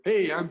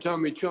Hey, I'm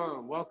Tommy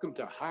Chong. Welcome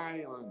to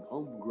High on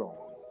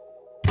Homegrown.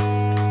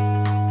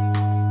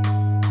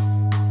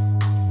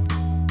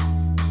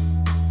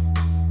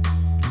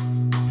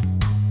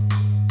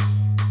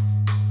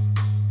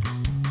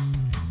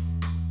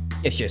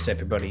 Yes,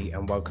 everybody,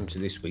 and welcome to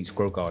this week's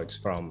Grow Guides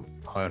from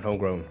High on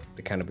Homegrown,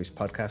 the cannabis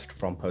podcast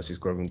from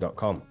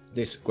postesgrowing.com.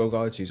 This Grow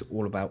Guides is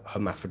all about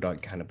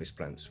hermaphrodite cannabis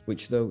plants,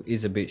 which though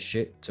is a bit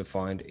shit to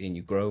find in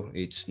your grow.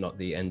 It's not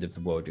the end of the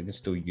world. You can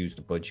still use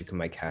the buds, you can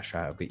make hash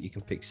out of it, you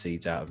can pick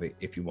seeds out of it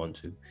if you want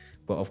to.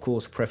 But of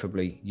course,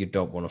 preferably, you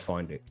don't want to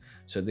find it.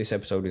 So this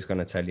episode is going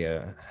to tell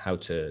you how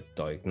to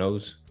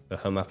diagnose a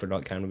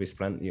hermaphrodite cannabis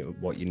plant,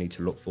 what you need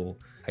to look for,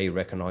 how you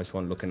recognize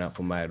one, looking out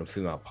for male and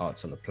female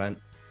parts on the plant.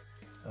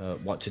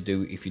 What to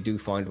do if you do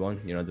find one.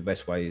 The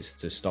best way is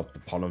to stop the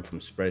pollen from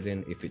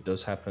spreading if it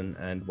does happen,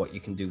 and what you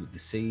can do with the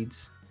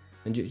seeds,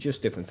 and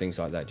just different things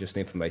like that. Just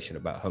information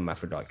about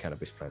hermaphrodite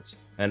cannabis plants,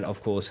 and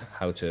of course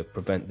how to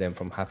prevent them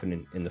from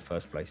happening in the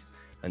first place,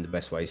 and the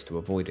best ways to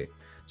avoid it.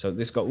 So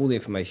this got all the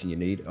information you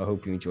need. I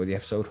hope you enjoyed the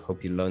episode,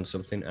 hope you learned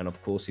something, and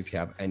of course if you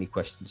have any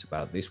questions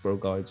about this Grow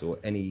Guides or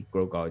any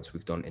Grow Guides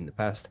we've done in the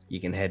past,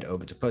 you can head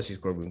over to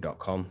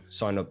postesgrowing.com,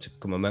 sign up to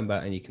become a member,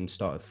 and you can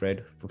start a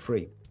thread for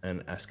free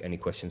and ask any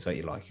questions that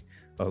you like.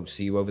 I hope to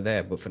see you over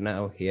there, but for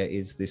now, here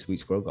is this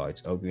week's Grow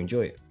Guides. I hope you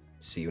enjoy it.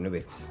 See you in a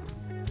bit.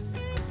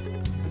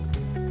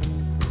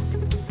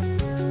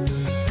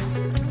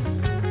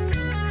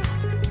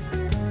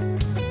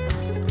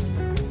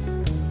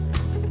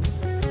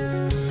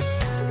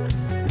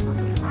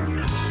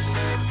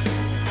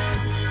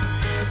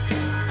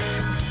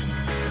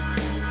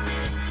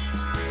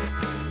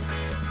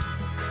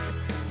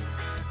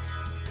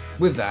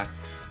 With that,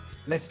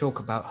 let's talk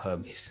about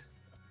Hermes.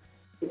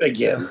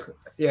 Again.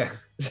 Yeah.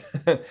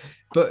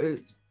 But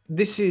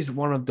this is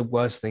one of the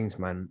worst things,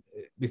 man.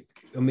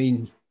 I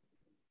mean,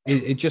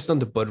 it's just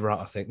under bud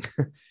rot, I think.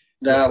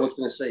 No, I was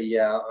going to say,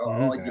 yeah,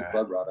 I'll get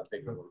bud rot a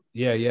bigger one.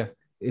 Yeah.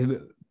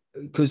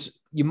 Because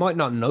you might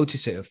not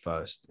notice it at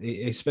first,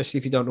 especially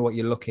if you don't know what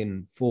you're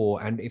looking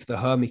for. And if the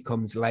Hermes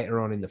comes later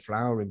on in the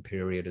flowering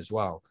period as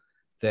well,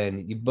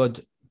 then your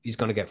bud is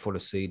going to get full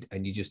of seed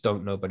and you just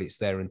don't know, but it's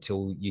there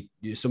until you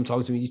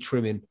sometimes when you're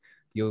trimming,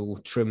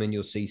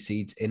 you'll see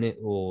seeds in it,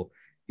 or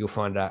you'll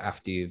find out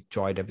after you've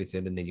dried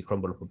everything and then you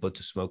crumble up a bud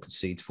to smoke and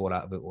seeds fall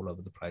out of it all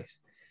over the place.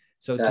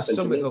 So to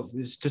sum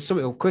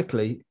it up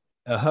quickly,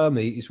 a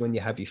Hermes is when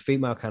you have your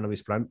female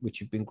cannabis plant, which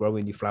you've been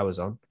growing your flowers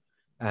on,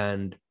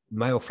 and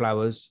male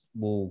flowers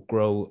will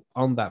grow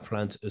on that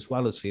plant as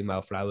well as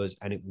female flowers,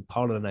 and it will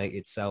pollinate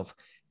itself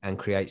and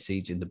create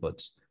seeds in the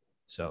buds.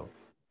 So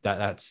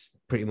that's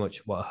pretty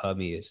much what a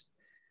Hermes is.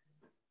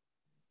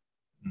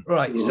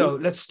 Right, so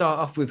let's start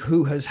off with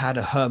who has had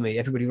a Hermes.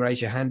 Everybody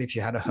raise your hand if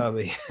you had a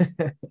Hermes.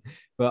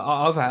 But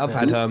I've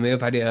had Hermes.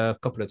 I've had it a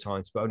couple of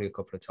times, but only a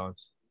couple of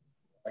times.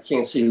 I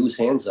can't see whose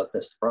hands up.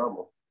 That's the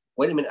problem.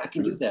 Wait a minute, I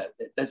can do that.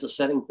 There's a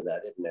setting for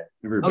that, isn't there?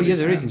 Everybody's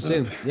there is in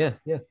Zoom. Yeah.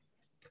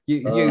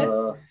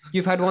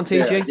 You've had one,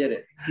 TG? Yeah, I did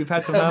it. You've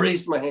had some I Hermes?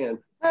 raised my hand.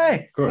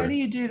 Hey, how do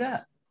you do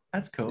that?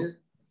 That's cool.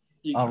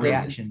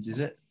 Reactions, is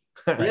it?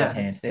 Raise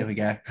hand. There we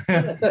go.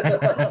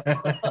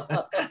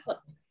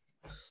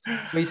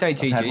 What are you saying,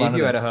 TG? Have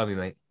you had a Hermes,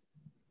 mate?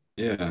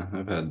 Yeah,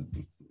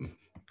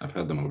 I've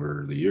had them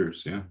over the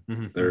years. Yeah,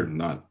 They're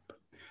not.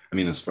 I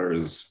mean, as far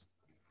as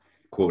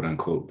quote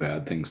unquote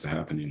bad things to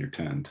happen in your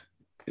tent,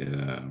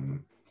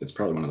 it's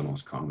probably one of the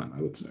most common,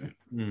 I would say.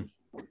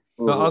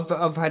 But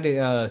I've had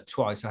it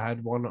twice. I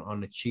had one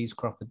on a cheese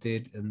crop I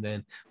did, and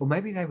then, well,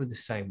 maybe they were the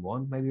same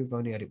one. Maybe I've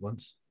only had it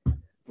once.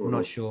 I'm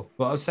not sure,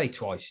 but I'll say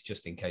twice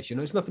just in case.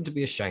 It's nothing to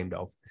be ashamed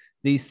of.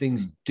 These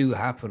things do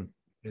happen.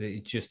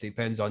 It just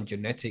depends on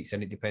genetics,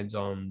 and it depends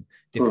on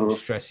different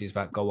stresses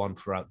that go on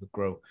throughout the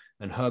grow.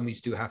 And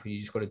Hermes do happen. You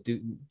just got to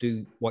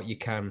do what you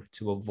can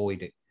to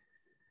avoid it.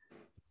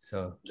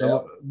 So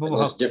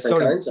there's different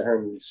kinds of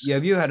Hermes. Yeah,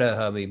 have you had a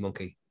Hermes,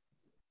 Monkey?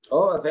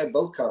 Oh, I've had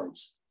both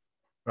kinds.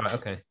 Right,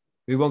 okay.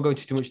 We won't go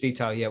into too much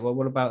detail yet. Well,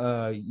 what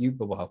about you,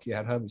 Bubble Hawk? You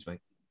had Hermes,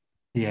 mate?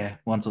 Yeah,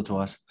 once or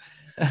twice.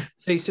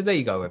 See, so there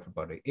you go,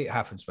 everybody. It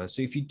happens, man.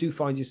 So if you do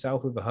find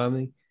yourself with a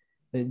Hermes,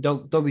 then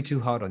don't be too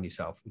hard on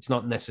yourself. It's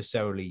not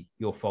necessarily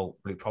your fault,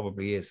 but it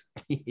probably is.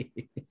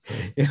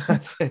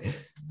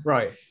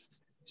 Right.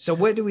 So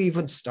where do we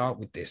even start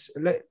with this?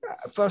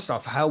 First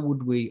off, how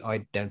would we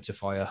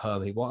identify a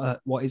Hermes?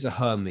 What is a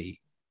Hermes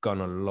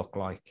gonna look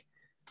like?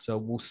 So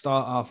we'll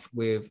start off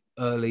with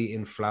early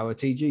in flower.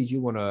 TG, do you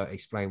want to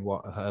explain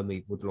what a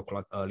Hermes would look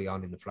like early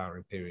on in the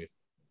flowering period?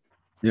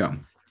 Yeah.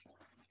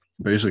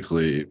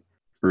 Basically,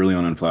 early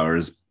on in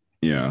flowers,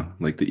 yeah,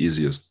 like the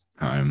easiest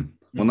time.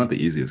 Well, not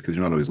the easiest because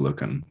you're not always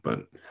looking,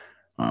 but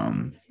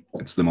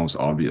it's the most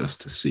obvious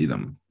to see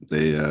them.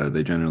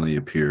 They generally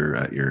appear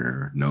at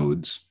your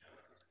nodes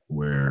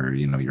where,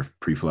 your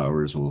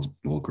pre-flowers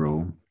will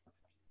grow.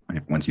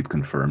 Once you've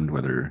confirmed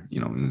whether,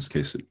 in this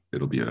case,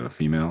 it'll be a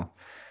female,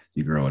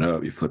 you grow it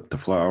up, you flip the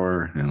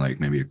flower, and like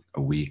maybe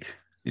a week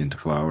into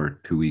flower,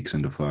 2 weeks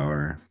into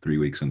flower, 3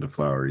 weeks into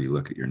flower, you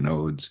look at your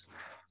nodes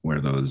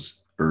where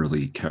those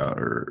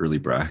early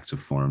bracts have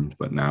formed,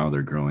 but now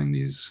they're growing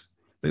these.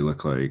 They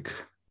look like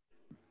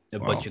A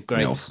bunch of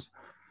grapes.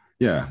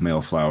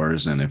 Male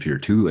flowers, and if you're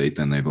too late,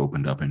 then they've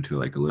opened up into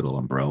like a little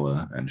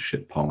umbrella and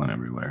shit pollen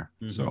everywhere.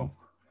 So,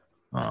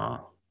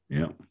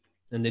 yeah.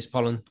 And this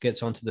pollen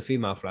gets onto the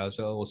female flowers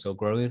that are also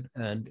growing,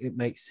 and it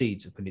makes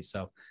seeds up in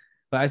itself.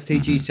 But as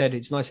TG said,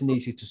 it's nice and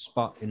easy to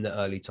spot in the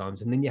early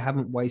times, and then you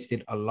haven't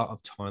wasted a lot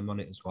of time on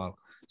it as well.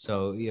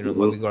 So, you know,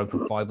 when we're growing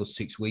for 5 or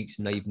 6 weeks,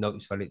 and now you've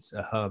noticed that it's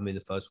a herm in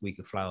the first week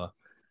of flower.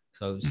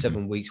 So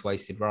 7 weeks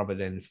wasted rather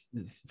than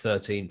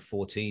 13,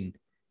 14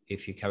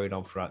 if you carried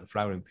on throughout the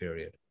flowering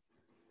period.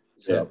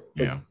 So,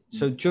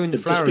 So during the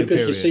flowering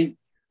period,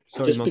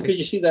 because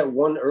you see that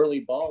one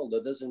early ball,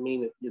 that doesn't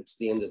mean it's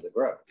the end of the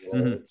growth. You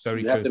know?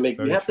 You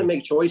have to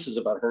make choices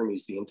about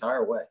Hermes the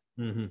entire way.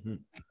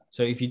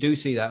 So if you do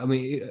see that, I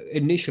mean,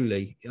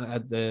 initially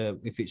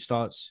if it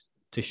starts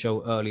to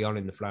show early on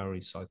in the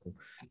flowering cycle,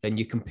 then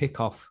you can pick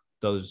off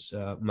those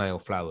male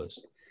flowers.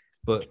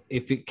 But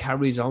if it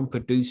carries on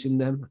producing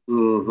them,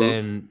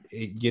 then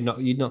you're not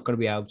going to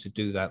be able to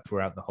do that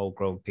throughout the whole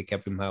grow and pick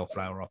every male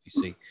flower off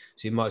you see.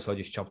 So you might as well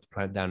just chop the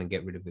plant down and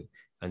get rid of it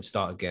and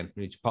start again.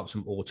 You just pop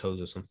some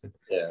autos or something,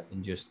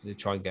 and just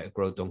try and get a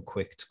grow done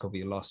quick to cover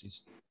your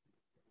losses.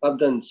 I've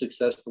done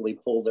successfully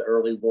pulled the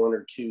early 1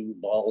 or 2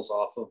 balls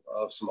off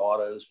of some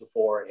autos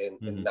before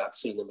and not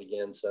seen them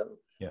again. So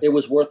it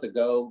was worth a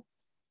go.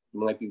 It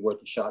might be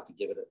worth a shot to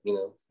give it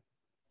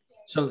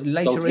So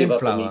later in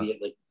flower,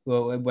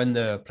 well, when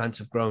the plants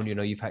have grown, you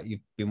know, you've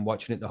been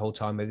watching it the whole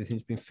time.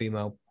 Everything's been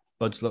female.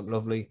 Buds look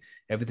lovely.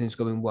 Everything's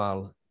going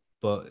well,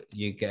 but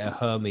you get a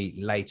Hermy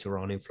later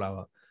on in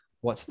flower.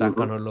 What's that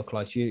going to look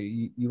like?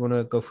 You want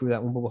to go through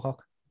that one, Bubble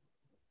Hawk?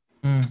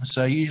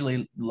 So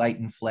usually late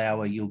in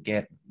flower, you'll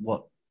get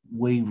what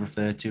we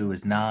refer to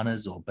as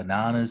nanas or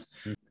bananas.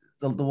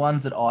 The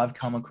ones that I've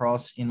come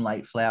across in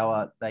late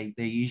flower, they're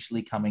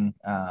usually coming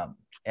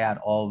out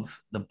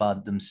of the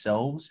bud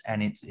themselves,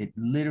 and it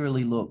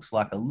literally looks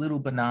like a little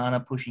banana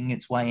pushing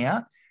its way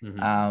out.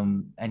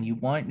 And you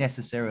won't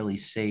necessarily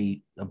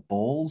see the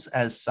balls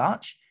as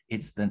such.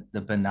 It's the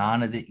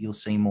banana that you'll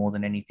see more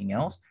than anything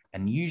else.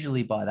 And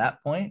usually by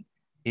that point,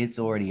 it's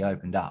already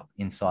opened up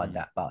inside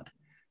that bud.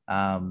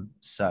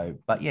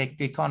 But yeah,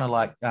 it kind of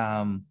like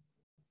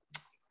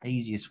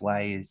easiest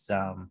way is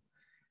I'm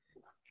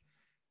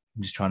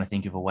just trying to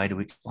think of a way to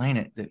explain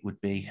it that would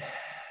be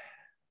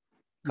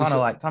kind of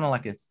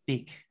like a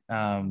thick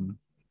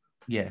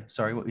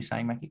sorry, what were you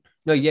saying, Mackie?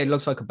 No, it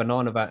looks like a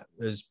banana that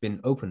has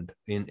been opened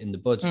in the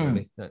buds.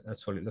 Really,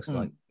 that's what it looks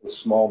like. A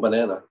small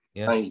banana.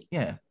 Tiny.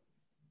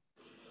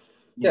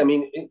 I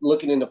mean,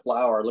 looking in the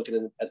flower,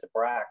 at the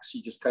bracts,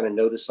 you just kind of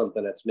notice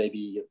something that's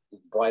maybe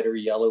brighter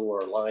yellow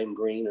or lime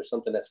green or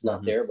something that's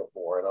not there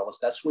before. And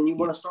that's when you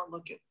want to start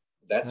looking.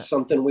 That's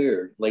something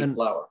weird, late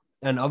flower.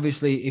 And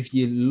obviously, if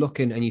you're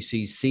looking and you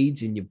see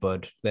seeds in your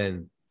bud,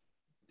 then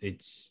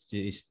it's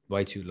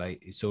way too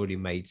late. It's already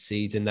made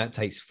seeds, and that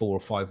takes 4 or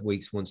 5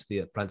 weeks once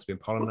the plant's been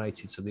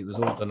pollinated. So it was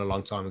all done a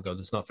long time ago.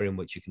 There's not very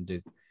much you can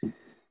do.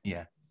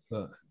 Yeah.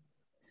 But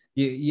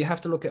you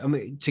have to look at, I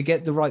mean, to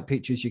get the right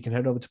pictures, you can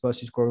head over to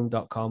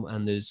PercysGrowroom.com,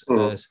 and there's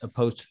a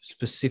post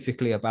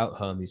specifically about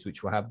Hermes,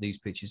 which will have these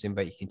pictures in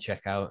that you can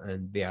check out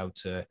and be able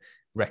to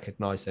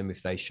recognize them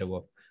if they show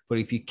up. But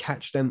if you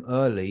catch them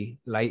early,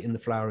 late in the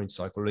flowering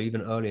cycle, or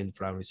even early in the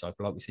flowering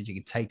cycle, like we said, you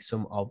can take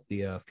some of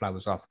the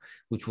flowers off,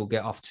 which we'll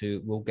get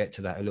to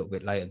that a little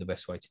bit later, the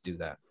best way to do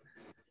that.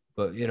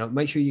 But, you know,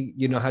 make sure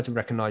you know how to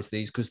recognize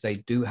these, because they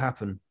do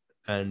happen.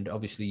 And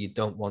obviously you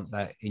don't want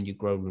that in your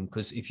grow room,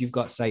 because if you've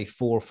got, say,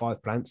 4 or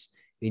 5 plants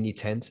in your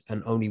tent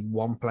and only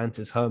one plant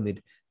is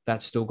hermid,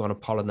 that's still going to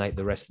pollinate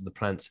the rest of the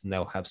plants, and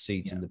they'll have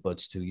seeds in the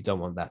buds too. You don't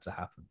want that to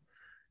happen.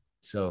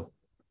 So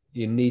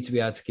you need to be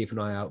able to keep an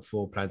eye out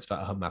for plants that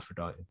are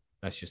hermaphrodite.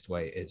 That's just the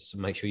way it is. So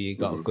make sure you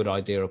got a good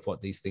idea of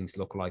what these things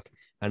look like.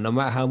 And no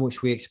matter how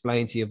much we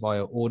explain to you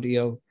via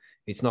audio,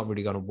 it's not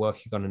really going to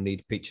work. You're going to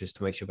need pictures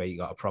to make sure that you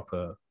got a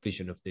proper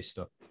vision of this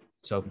stuff.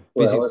 So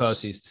visit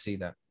Percy's to see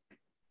that.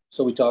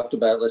 So we talked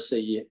about, let's say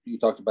you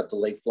talked about the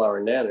late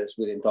flower nanas.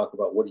 We didn't talk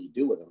about what do you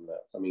do with them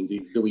though? I mean,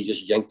 do we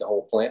just yank the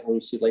whole plant when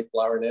you see late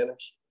flower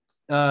nanas?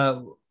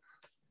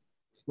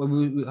 Well,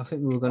 I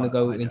think we were going to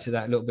go into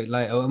that a little bit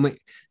later. I mean,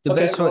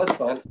 best way. That's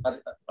fine.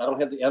 I don't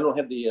have the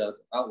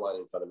outline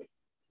in front of me.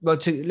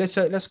 But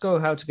let's go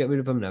how to get rid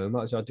of them now. We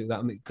might as well do that.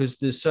 I mean, because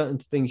there's certain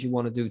things you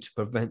want to do to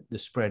prevent the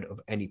spread of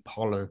any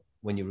pollen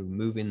when you're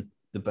removing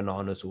the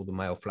bananas or the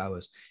male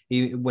flowers,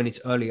 even when it's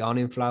early on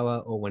in flower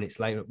or when it's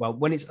later. Well,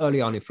 when it's early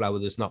on in flower,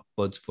 there's not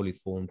buds fully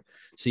formed,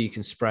 so you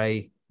can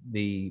spray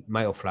the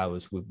male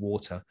flowers with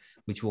water,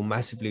 which will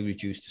massively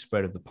reduce the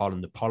spread of the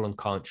pollen. The pollen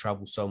can't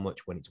travel so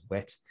much when it's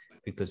wet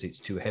because it's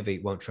too heavy.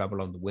 It won't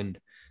travel on the wind.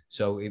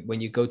 So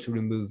when you go to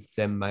remove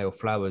them male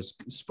flowers,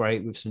 spray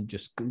it with some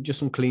just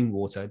some clean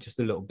water, just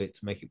a little bit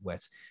to make it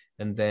wet,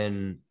 and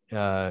then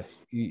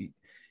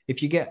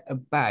if you get a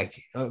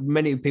bag,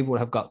 many people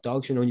have got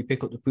dogs, you know, and you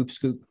pick up the poop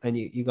scoop and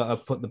you got to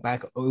put the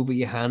bag over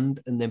your hand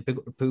and then pick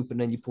up the poop and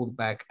then you pull the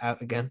bag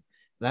out again.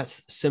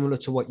 that's similar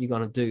to what you're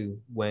going to do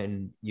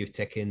when you're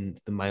taking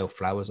the male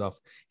flowers off.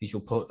 Is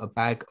you'll put a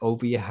bag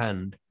over your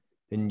hand,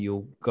 and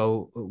you'll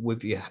go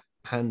with your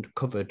hand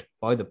covered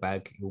by the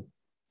bag. You'll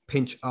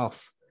pinch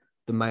off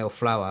the male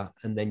flower,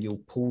 and then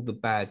you'll pull the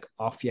bag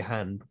off your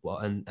hand,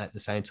 and at the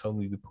same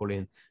time you'll be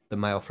pulling the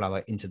male flower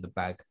into the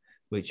bag,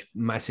 which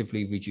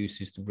massively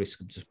reduces the risk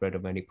of the spread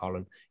of any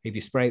pollen. If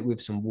you spray it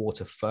with some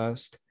water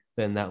first,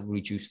 then that will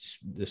reduce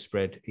the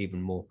spread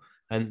even more.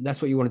 And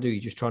that's what you want to do.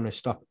 You're just trying to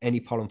stop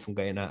any pollen from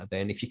getting out of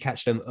there. And if you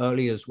catch them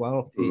early as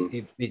well,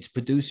 it's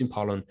producing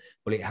pollen,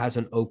 but it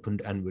hasn't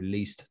opened and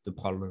released the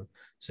pollen.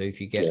 So if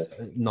you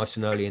get nice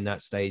and early in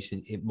that stage,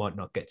 it might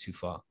not get too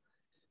far.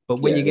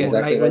 But when you get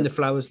later in the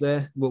flowers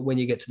there, when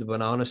you get to the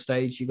banana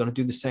stage, you're going to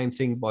do the same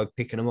thing by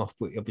picking them off.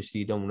 But obviously,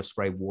 you don't want to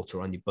spray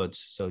water on your buds.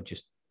 So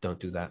just don't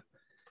do that.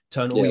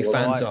 Turn all your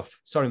fans off.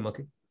 Sorry,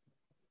 Monkey.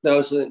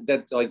 No, so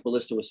that, like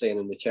Ballista was saying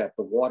in the chat,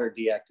 the water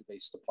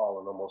deactivates the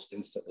pollen almost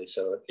instantly.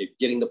 So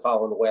getting the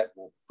pollen wet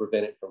will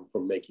prevent it from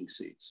making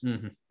seeds.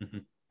 Mm-hmm, mm-hmm.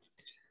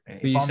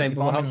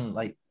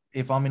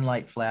 If I'm in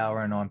late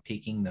flower and I'm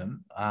picking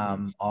them,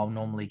 I'll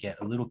normally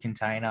get a little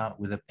container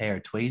with a pair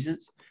of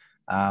tweezers,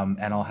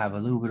 and I'll have a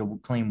little bit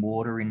of clean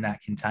water in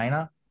that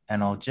container,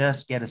 and I'll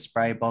just get a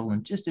spray bottle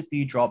and just a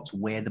few drops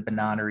where the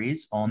banana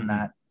is on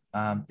that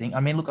thing. I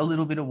mean, look, a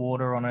little bit of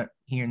water on it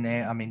here and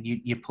there. I mean,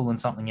 you're pulling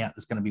something out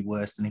that's going to be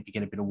worse than if you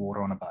get a bit of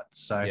water on a bud.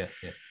 So,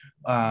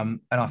 and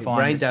I find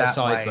rain's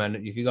outside, man.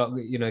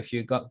 If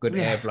you got good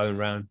air blowing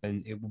around,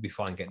 then it will be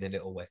fine getting a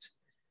little wet.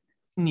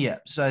 Yeah.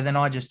 So then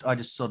I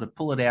just sort of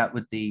pull it out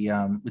with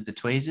the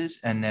tweezers,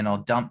 and then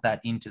I'll dump that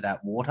into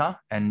that water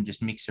and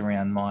just mix it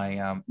around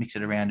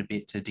a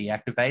bit to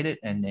deactivate it,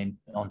 and then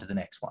on to the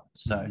next one.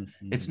 So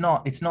it's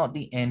not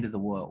the end of the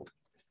world.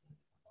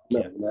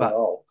 No, not at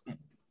all.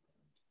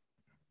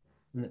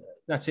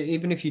 That's it.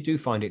 Even if you do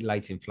find it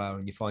late in flower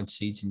and you find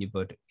seeds in your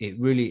bud, it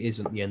really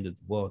isn't the end of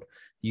the world.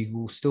 You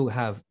will still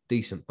have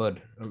decent bud.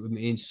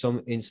 In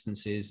some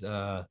instances,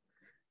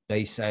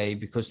 they say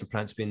because the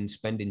plant's been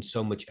spending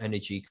so much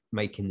energy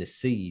making the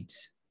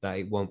seeds that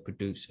it won't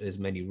produce as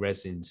many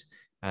resins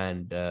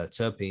and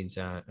terpenes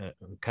and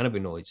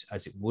cannabinoids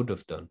as it would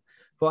have done.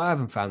 But I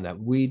haven't found that.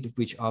 Weed,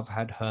 which I've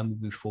had Hermy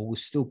before,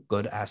 was still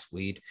good as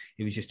weed.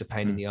 It was just a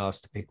pain in the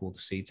ass to pick all the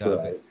seeds out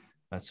of it.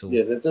 That's all.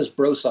 Yeah, there's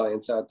bro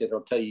science out there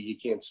that'll tell you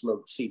can't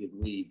smoke seeded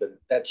weed, but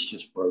that's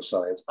just bro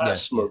science. I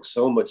smoked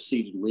so much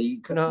seeded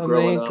weed. You know what I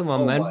mean? Come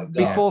on, man.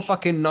 Before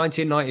fucking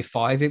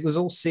 1995, it was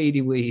all seedy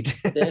weed.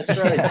 That's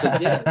right. So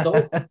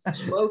don't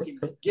smoke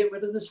it. Get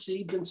rid of the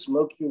seeds and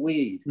smoke your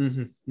weed.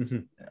 Mm-hmm, mm-hmm.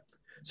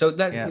 So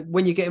that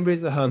when you're getting rid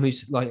of the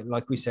Hermes,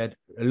 like we said,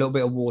 a little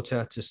bit of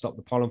water to stop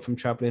the pollen from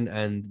traveling,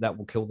 and that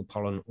will kill the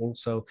pollen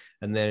also.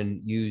 And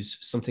then use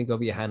something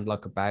over your hand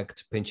like a bag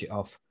to pinch it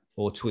off,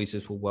 or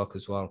tweezers will work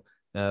as well.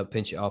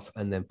 Pinch it off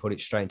and then put it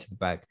straight into the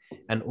bag,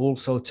 and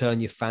also turn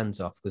your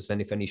fans off, because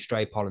then if any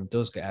stray pollen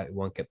does get out, it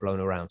won't get blown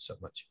around so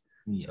much.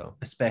 Yeah, so,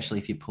 especially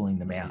if you're pulling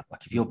them out.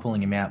 Like if you're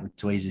pulling them out with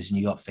tweezers and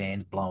you got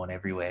fans blowing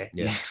everywhere,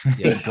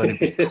 you've got to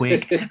be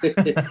quick.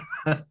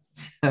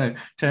 So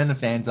turn the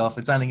fans off.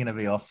 It's only going to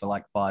be off for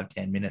like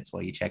 5-10 minutes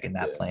while you're checking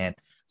that plant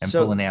and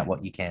pulling out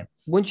what you can.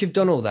 Once you've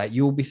done all that,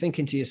 you'll be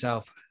thinking to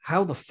yourself,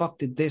 how the fuck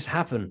did this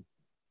happen?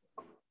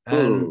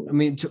 And I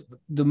mean,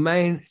 the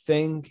main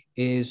thing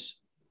is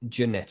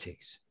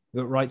genetics,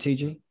 right,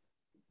 TG?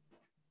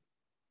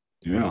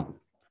 Yeah,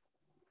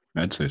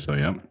 I'd say so.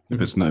 Yeah, if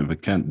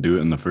it can't do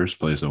it in the first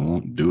place, it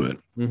won't do it.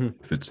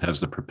 If it has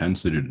the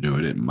propensity to do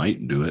it, it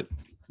might do it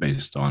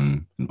based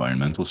on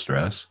environmental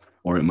stress,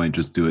 or it might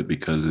just do it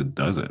because it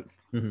does it.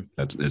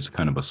 It's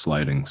kind of a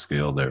sliding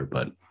scale there,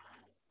 but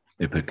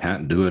if it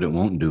can't do it, it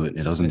won't do it.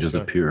 It doesn't just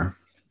appear.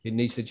 It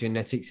needs the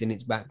genetics in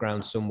its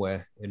background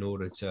somewhere in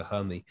order to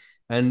Hermy.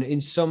 And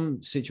in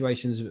some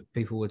situations,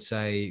 people would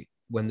say,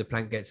 when the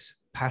plant gets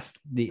past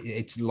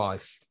its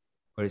life,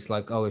 where it's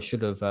like, oh, I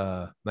should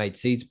have made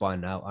seeds by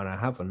now, and I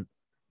haven't,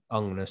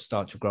 I'm going to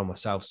start to grow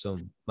myself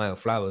some male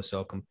flowers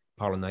so I can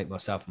pollinate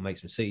myself and make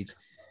some seeds.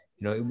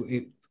 You know,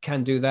 it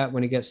can do that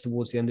when it gets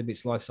towards the end of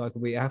its life cycle,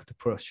 but you have to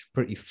push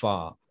pretty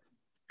far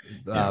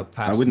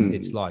past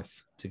its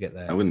life to get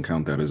there. I wouldn't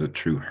count that as a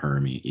true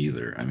Hermy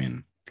either. I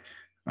mean,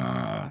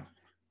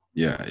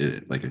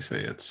 like I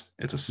say, it's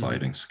a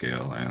sliding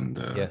scale,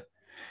 and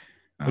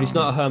but it's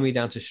not a Hermy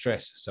down to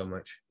stress so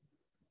much.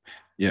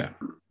 Yeah,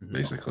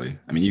 basically.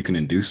 I mean, you can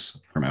induce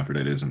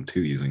hermaphroditism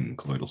too using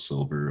colloidal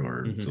silver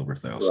or silver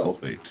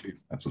thiosulfate too.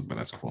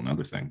 That's a whole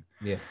nother thing.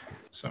 Yeah.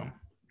 So.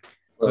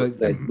 Well,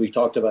 we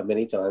talked about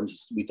many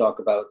times. We talk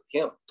about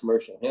hemp.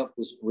 Commercial hemp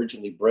was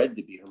originally bred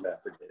to be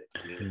hermaphroditic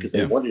because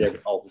they wanted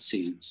all the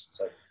seeds.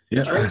 So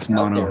it's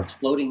mono. It's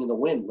floating in the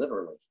wind,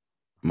 literally.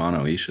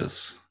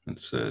 Monoecious.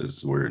 It's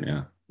the word.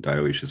 Yeah.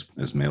 Dioecious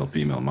is male,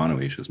 female.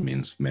 Monoecious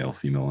means male,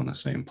 female in the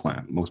same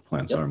plant. Most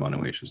plants are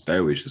monoecious.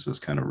 Dioecious is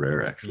kind of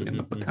rare actually in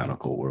the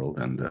botanical world,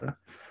 and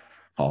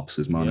hops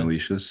is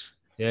monoecious.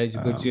 Yeah,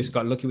 you just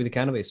got lucky with the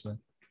cannabis, man.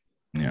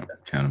 Yeah,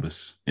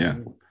 cannabis. Yeah.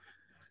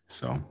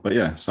 So, but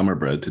yeah, some are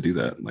bred to do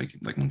that. Like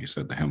you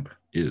said, the hemp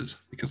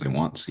is because they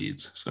want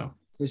seeds. So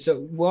So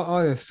what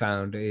I have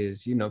found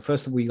is,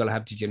 first of all, you got to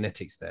have the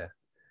genetics there.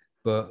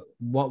 But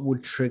what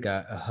would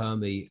trigger a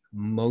Hermy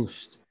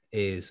most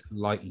is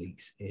light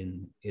leaks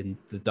in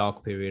the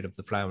dark period of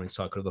the flowering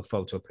cycle of a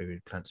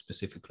photoperiod plant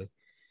specifically.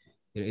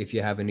 If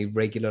you have an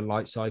irregular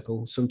light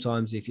cycle,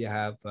 sometimes if you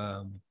have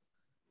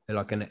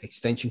like an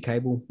extension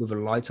cable with a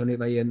light on it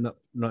that you're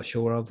not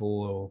sure of,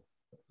 or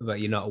that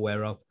you're not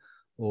aware of,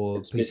 or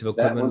a piece of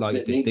equipment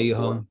like the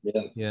D-home.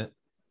 Yeah.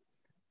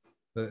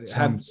 But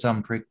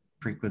some prick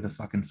with a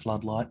fucking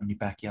floodlight in your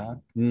backyard.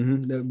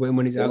 Mm-hmm.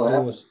 When it's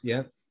outdoors,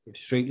 yeah.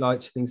 Street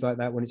lights, things like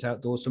that. When it's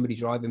outdoors, somebody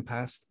driving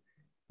past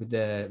with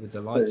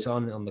the lights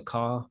on the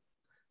car.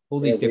 All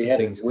these different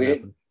things can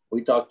happen.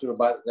 We talked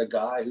about the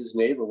guy whose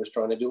neighbor was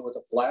trying to do it with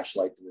a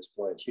flashlight to his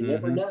plant. You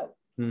never know.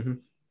 Mm-hmm.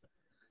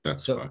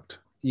 That's fucked.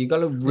 You got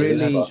to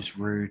really. That's just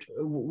rude.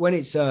 When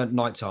it's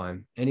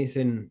nighttime,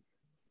 anything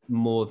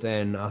more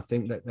than, I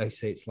think that they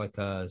say it's like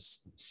a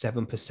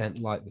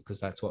 7% light, because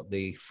that's what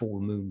the full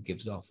moon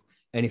gives off.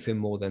 Anything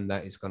more than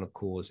that is going to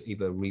cause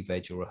either a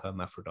re-veg or a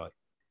hermaphrodite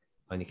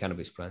on your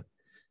cannabis plant.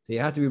 So you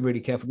have to be really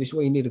careful. This is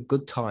why you need a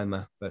good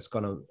timer that's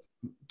going to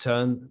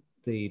turn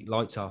the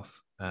lights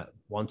off at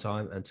one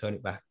time and turn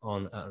it back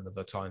on at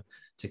another time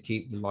to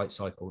keep the light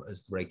cycle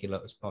as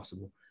regular as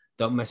possible.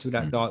 Don't mess with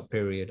that dark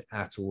period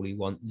at all. You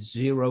want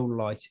zero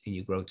light in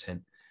your grow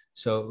tent.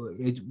 So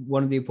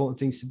one of the important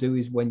things to do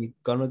is when you're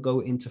going to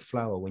go into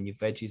flower, when your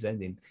veg is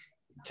ending,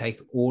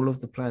 take all of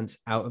the plants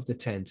out of the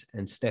tent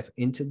and step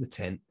into the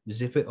tent,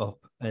 zip it up,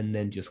 and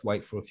then just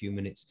wait for a few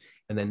minutes,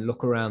 and then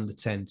look around the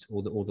tent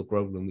or the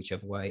grow room,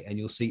 whichever way, and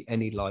you'll see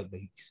any light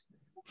leaks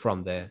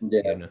from there.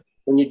 Yeah.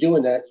 When you're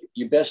doing that,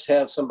 you best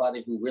have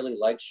somebody who really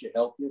likes you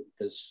help you,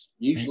 because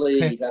usually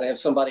you got to have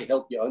somebody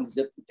help you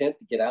unzip the tent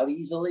to get out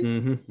easily.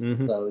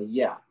 So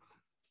yeah,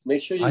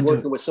 make sure you're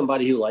working with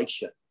somebody who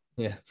likes you.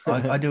 Yeah,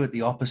 I do it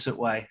the opposite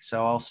way.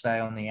 So I'll stay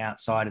on the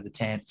outside of the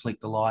tent, flick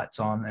the lights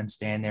on, and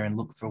stand there and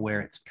look for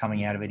where it's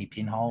coming out of any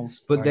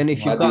pinholes. But then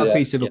if you've got a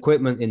piece of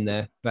equipment in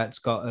there that's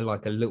got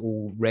like a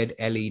little red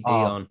LED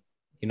on,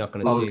 you're not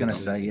going to see it. I was going to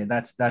say, yeah,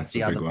 that's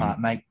the other part.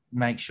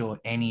 Make sure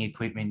any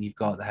equipment you've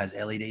got that has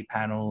LED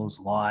panels,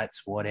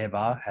 lights,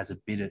 whatever, has a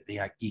bit of,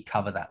 you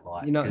cover that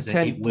light.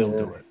 It will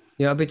do it.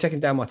 I've been taking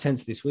down my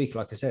tents this week.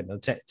 Like I said,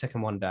 I'm taking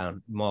one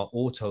down. My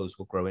autos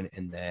were growing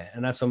in there.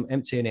 And as I'm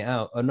emptying it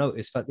out, I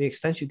noticed that the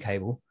extension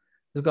cable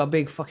has got a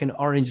big fucking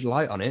orange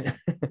light on it.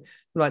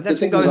 Like, that's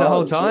been going the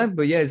whole time.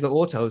 But yeah, it's the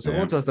autos. So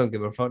autos don't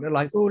give a fuck. They're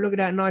like, oh, look at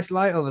that nice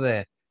light over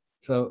there.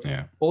 So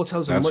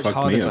autos are much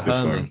harder to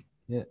harm.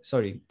 Yeah.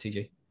 Sorry,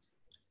 TJ.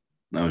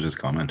 I was just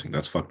commenting.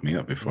 That's fucked me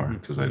up before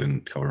because I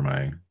didn't cover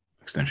my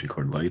extension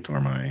cord light or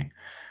my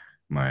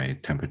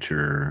remote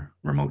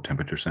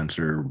temperature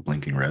sensor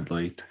blinking red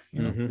light.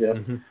 LED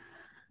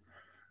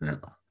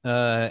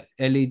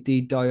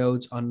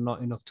diodes are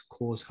not enough to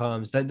cause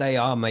harms. They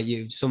are,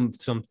 mate. Some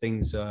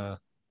things I've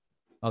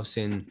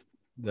seen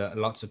that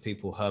lots of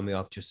people harm me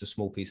off just a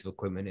small piece of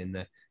equipment in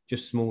there,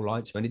 just small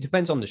lights, man. It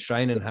depends on the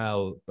strain and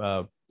how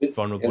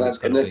vulnerable it's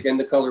going to be, and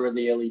the color of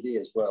the LED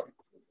as well.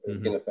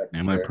 Can affect.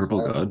 And my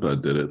purple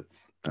godbud did it.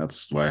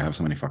 That's why I have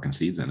so many fucking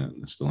seeds in it.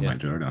 It's still in my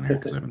jar down here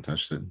because I haven't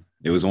touched it.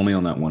 It was only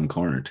on that one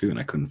corner too, and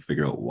I couldn't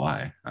figure out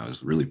why. I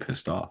was really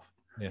pissed off.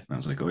 Yeah. And I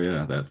was like, oh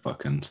yeah, that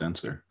fucking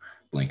sensor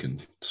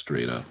blinking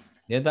straight up.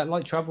 Yeah, that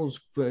light travels,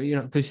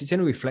 because it's in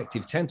a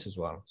reflective tent as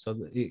well. So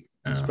it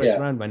spreads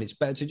around, man. It's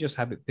better to just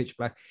have it pitch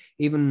black.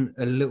 Even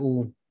a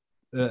little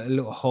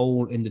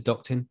hole in the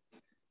ducting,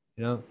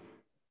 How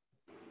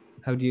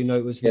do you know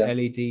it was an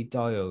LED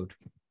diode?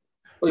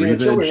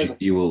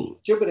 Well,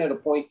 Children had a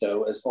point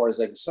though, as far as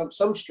like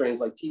some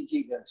strains, like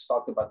TG has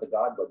talked about the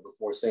godbud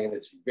before, saying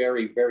it's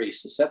very, very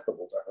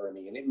susceptible to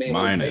hermy, and it may.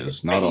 Mine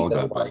is not all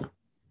godbud.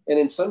 And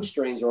in some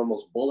strains are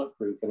almost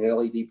bulletproof, and an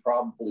LED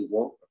probably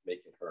won't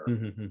make it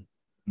harm.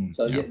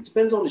 So it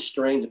depends on the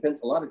strain. Depends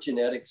a lot of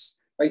genetics.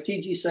 Like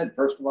TG said,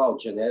 first of all,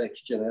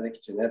 genetics.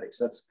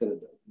 That's gonna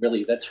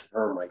that's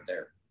harm right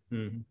there.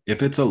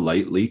 If it's a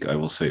light leak, I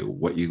will say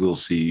what you will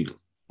see,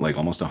 like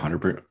almost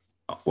 100%.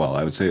 Well,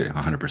 I would say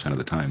 100% of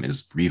the time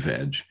is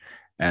re-veg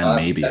and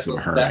maybe some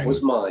herming. That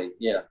was mine.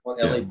 Yeah. Well,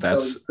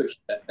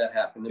 that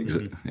happened.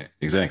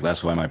 Exactly.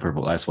 That's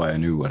why I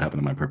knew what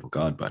happened to my purple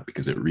godbud,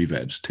 because it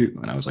re-veg too.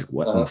 And I was like,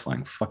 what in the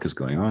flying fuck is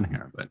going on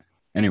here? But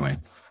anyway,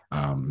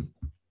 other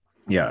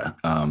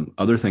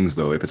things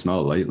though, if it's not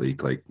a light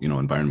leak, like,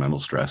 environmental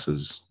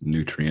stresses,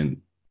 nutrient,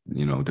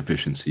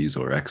 deficiencies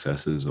or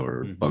excesses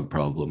or bug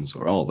problems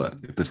or all that.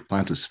 If this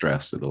plant is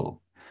stressed,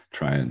 it'll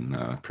try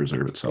and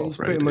preserve itself. It's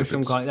pretty much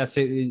that's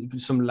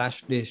it. Some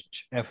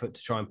last-ditch effort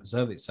to try and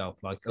preserve itself.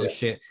 Like, oh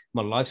shit,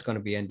 my life's going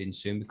to be ending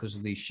soon because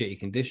of these shitty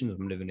conditions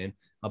I'm living in.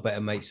 I better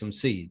make some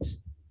seeds.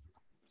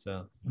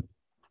 So,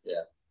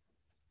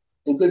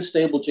 in good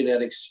stable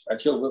genetics, our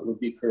children would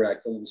be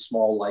correct. A little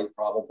small light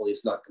probably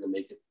is not going to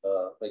make it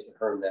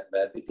harm that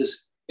bad,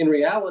 because in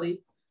reality,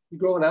 you're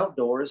growing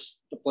outdoors.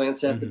 The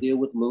plants have to deal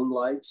with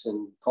moonlights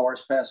and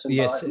cars passing by.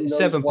 Yes,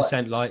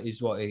 7% light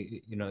is what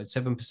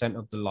 7%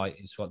 of the light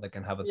is what they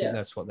can have. I think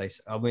that's what they.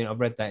 I mean, I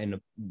read that in a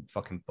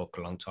fucking book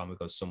a long time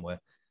ago somewhere.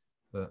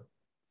 but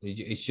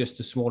it's just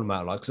a small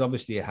amount of light, because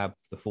obviously you have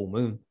the full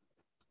moon,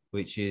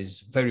 which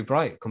is very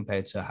bright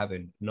compared to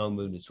having no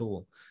moon at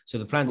all. So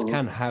the plants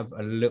can have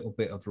a little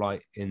bit of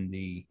light in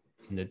the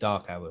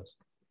dark hours.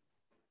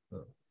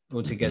 But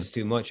once it gets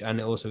too much, and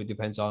it also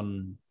depends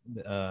on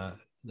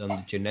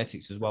the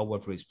genetics as well,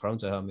 whether it's prone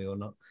to Hermy or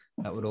not.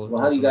 That would also.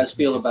 Well, how do you guys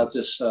feel about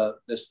this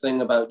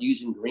thing about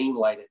using green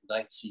light at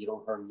night so you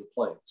don't harm your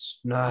plants?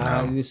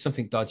 No, there's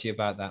something dodgy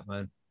about that,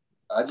 man.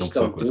 I just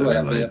don't do it.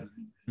 I mean,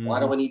 why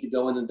do I need to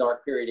go in the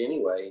dark period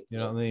anyway? You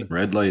know what I mean?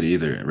 Red light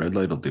either. Red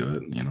light will do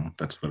it. You know,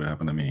 that's what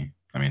happened to me.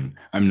 I mean,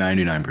 I'm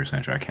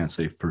 99% sure. I can't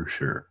say for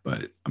sure,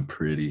 but I'm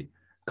pretty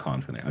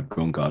confident. I've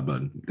grown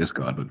this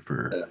godbud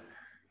for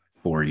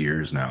 4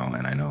 years now,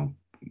 and I know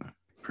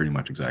pretty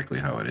much exactly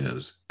how it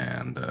is.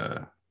 And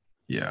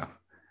yeah.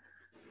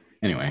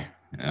 Anyway,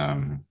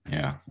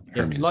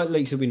 light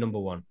leaks will be number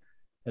one.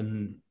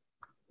 And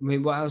I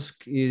mean, what else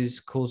is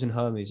causing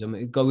Hermes? I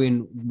mean,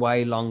 going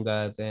way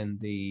longer than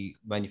the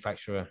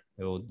manufacturer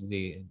or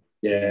the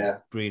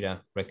breeder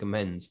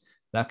recommends.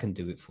 That can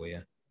do it for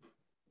you.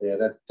 Yeah,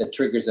 that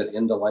triggers that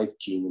end of life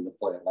gene in the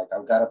plant. Like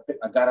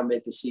I gotta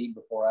make a seed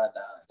before I die.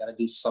 I gotta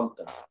do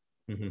something.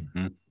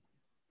 Mm-hmm.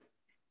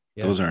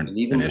 Yeah. Those aren't, and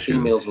even the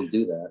females will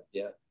do that.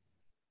 Yeah.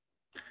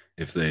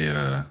 If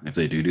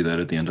they do that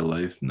at the end of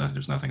life,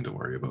 there's nothing to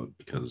worry about,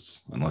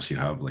 because unless you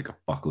have like a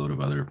fuckload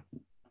of other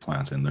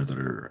plants in there that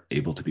are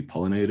able to be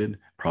pollinated,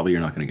 probably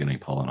you're not going to get any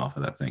pollen off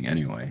of that thing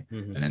anyway.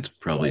 And it's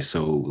probably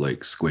so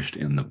like squished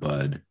in the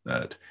bud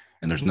that,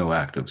 and there's no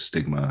active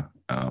stigma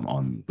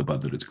on the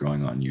bud that it's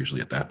growing on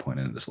usually at that point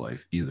in its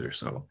life either.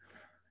 So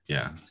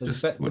yeah, so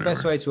the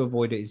best way to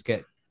avoid it is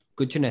get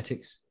good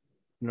genetics.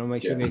 You know,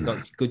 make sure you've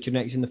got good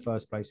genetics in the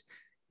first place.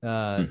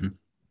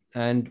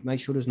 And make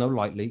sure there's no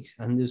light leaks,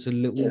 and there's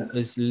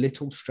as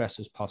little stress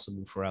as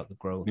possible throughout the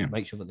grow.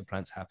 Make sure that the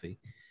plant's happy.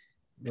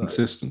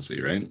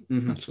 Consistency, right?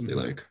 That's what they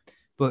like.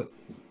 But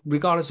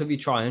regardless of you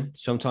trying,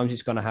 sometimes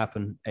it's going to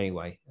happen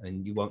anyway,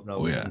 and you won't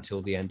know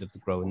until the end of the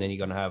grow, and then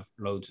you're going to have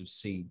loads of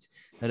seeds.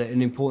 And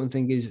an important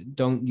thing is,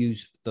 don't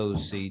use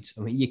those seeds.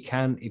 I mean, you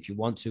can if you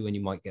want to, and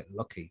you might get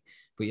lucky,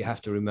 but you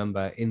have to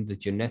remember, in the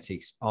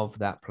genetics of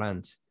that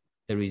plant,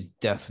 there is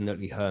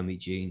definitely Hermy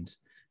genes.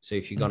 So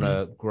if you're going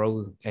to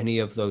grow any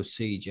of those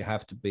seeds, you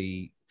have to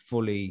be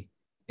fully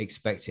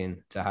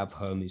expecting to have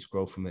Hermes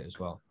grow from it as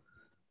well.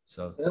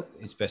 So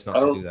it's best not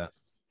to do that.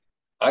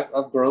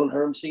 I've grown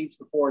Herm seeds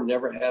before,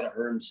 never had a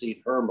Herm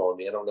seed Herm on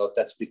me. I don't know if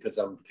that's because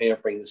I'm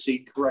pampering the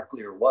seed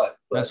correctly or what.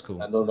 But that's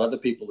cool. I know other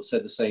people have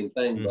said the same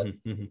thing, but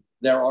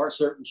there are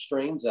certain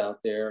strains out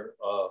there.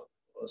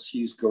 Let's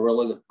use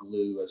Gorilla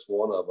Glue as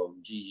one of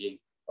them, GG.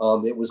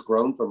 It was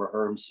grown from a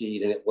Herm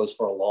seed, and it was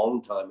for a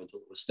long time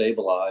until it was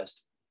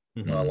stabilized.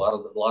 A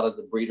lot of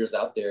the breeders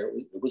out there,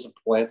 it was a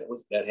plant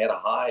that had a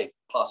high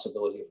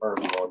possibility of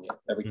Hermy on you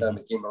every time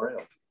it came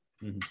around.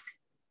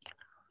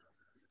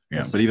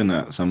 Yeah, but even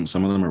that, some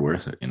of them are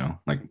worth it, you know.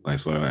 Like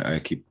that's why I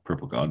keep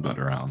Purple Godbud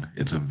around.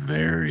 It's a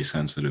very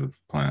sensitive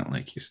plant,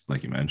 like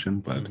you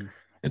mentioned, but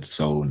it's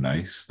so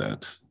nice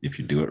that if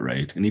you do it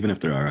right, and even if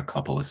there are a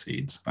couple of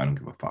seeds, I don't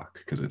give a fuck,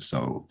 because it's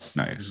so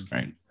nice,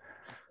 right?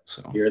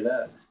 So hear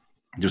that.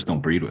 Just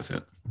don't breed with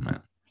it,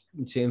 man.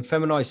 See, and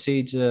feminized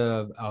seeds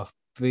are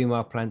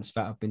female plants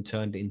that have been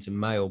turned into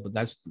male, but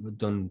that's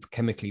done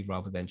chemically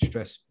rather than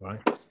stress, right?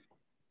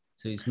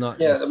 So it's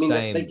not I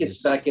think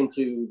it's back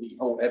into the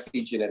whole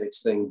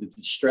epigenetics thing, the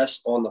stress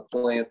on the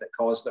plant that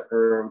caused the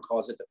Herm,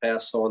 caused it to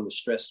pass on the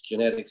stress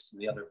genetics to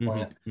the other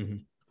plant.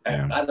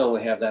 I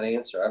don't have that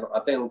answer.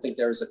 I don't think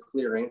there's a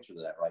clear answer to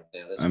that right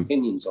now. There's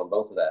opinions on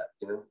both of that,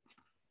 you know.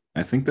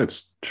 I think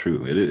that's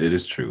true. It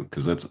is true,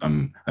 because that's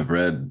I've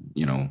read,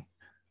 you know,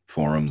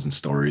 forums and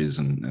stories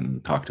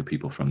and talk to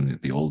people from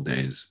the old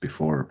days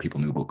before people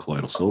knew about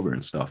colloidal silver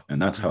and stuff,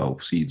 and that's how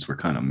seeds were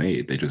kind of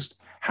made. They just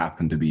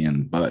happened to be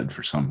in bud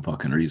for some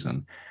fucking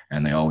reason,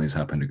 and they always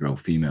happen to grow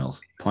female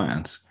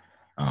plants,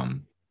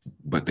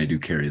 but they do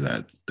carry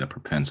that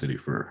propensity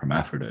for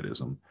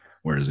hermaphroditism.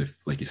 Whereas if,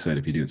 like you said,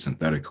 if you do it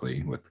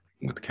synthetically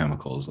with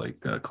chemicals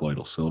like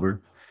colloidal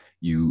silver,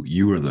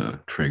 you are the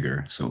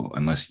trigger. So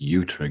unless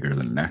you trigger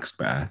the next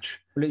batch,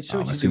 well, it's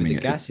something to do with the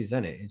gases,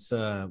 isn't it? It's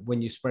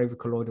when you spray with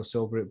colloidal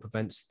silver, it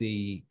prevents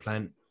the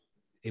plant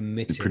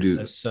emitting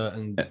a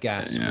certain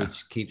gas,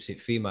 which keeps it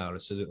female,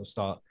 so that it will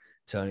start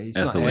turning. It's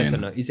ethylene.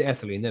 Not ethanol. Is it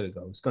ethylene? There we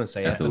go. I was going to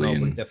say ethanol,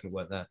 but it definitely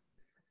weren't that.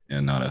 Yeah,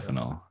 not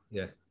ethanol.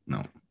 Yeah.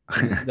 No.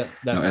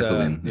 That's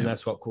ethylene. And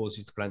that's what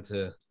causes the plant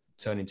to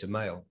turn into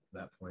male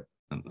at that point.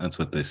 That's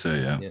what they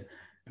say. Yeah.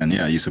 And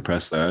you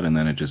suppress that, and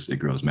then it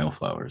grows male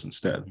flowers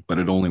instead. But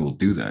it only will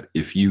do that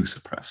if you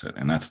suppress it.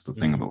 And that's the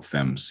thing about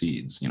fem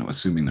seeds, you know,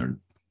 assuming they're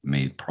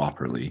made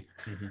properly,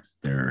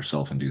 they're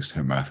self-induced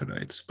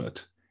hermaphrodites.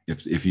 But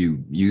if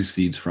you use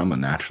seeds from a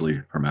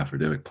naturally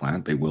hermaphroditic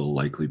plant, they will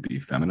likely be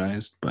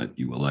feminized, but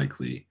you will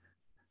likely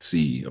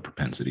see a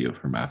propensity of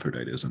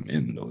hermaphroditism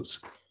in those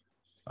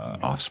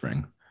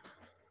offspring.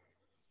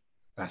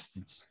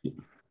 Bastards.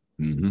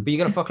 But you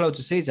got to fuck loads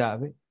of seeds out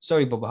of it.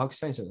 Sorry, Bubba, how can you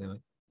say something? Like?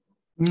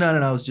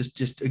 No. I was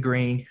just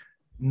agreeing,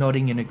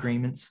 nodding in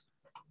agreements.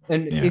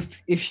 And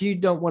if you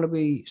don't want to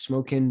be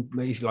smoking,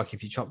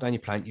 if you chop down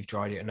your plant, you've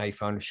dried it, and now you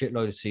found a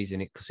shitload of seeds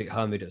in it because it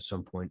hermited at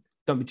some point,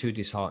 don't be too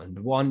disheartened.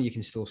 One, you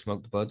can still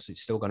smoke the buds.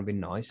 It's still going to be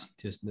nice.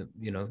 Just,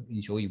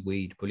 enjoy your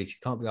weed. But if you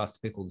can't be asked to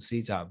pick all the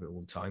seeds out of it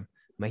all the time,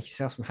 make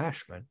yourself some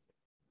hash, man.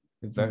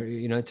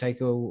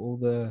 Take all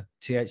the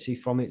THC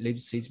from it, leave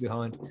the seeds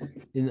behind.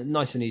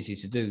 Nice and easy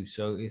to do.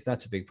 So if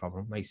that's a big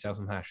problem, make yourself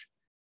some hash.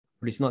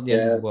 But it's not the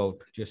end of the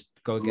world. Just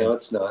go again. No,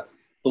 it's not.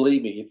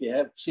 Believe me, if you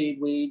have seed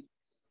weed,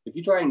 if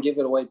you try and give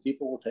it away,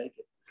 people will take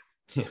it.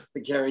 Yeah.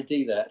 I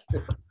guarantee that.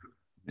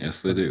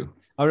 Yes, they do.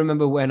 I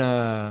remember when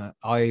I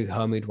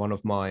hermied one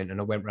of mine and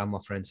I went round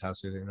my friend's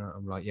house with it, and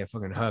I'm like, yeah,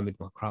 fucking hermied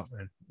my crop,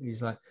 man.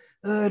 He's like,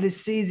 oh, there's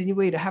seeds in your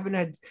weed. I haven't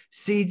had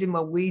seeds in my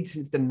weed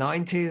since the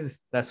 90s.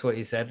 That's what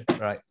he said,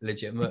 right?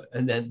 Legitimate.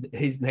 And then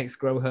his next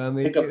grow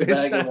hermit. Pick up the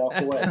bag and walk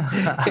away.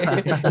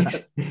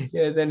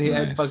 Yeah, then he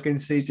had fucking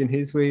seeds in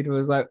his weed. It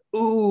was like,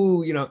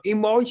 ooh,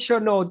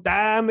 emotional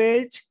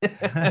damage.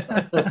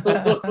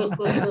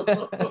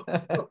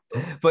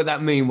 But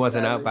that meme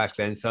wasn't out back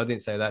then, so I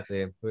didn't say that to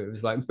him. But it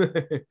was like...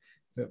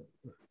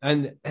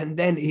 And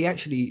then he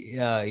actually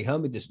he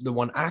hermited the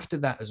one after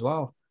that as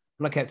well.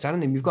 And I kept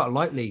telling him, you've got a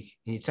light leak.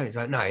 And you tell him, he's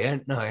like, no, I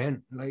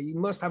ain't. Like, you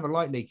must have a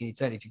light leak. And you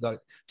tell him, if you got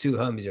 2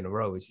 hermies in a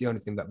row, it's the only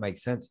thing that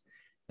makes sense.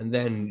 And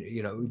then,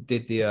 we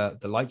did the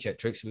light check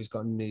trick. So he's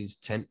got in his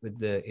tent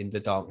in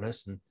the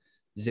darkness and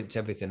zipped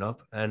everything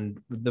up. And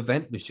the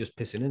vent was just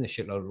pissing in a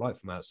shitload of light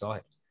from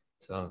outside.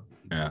 So,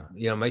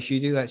 make sure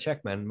you do that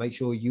check, man. Make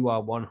sure you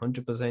are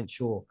 100%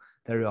 sure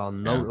there are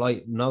no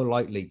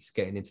light leaks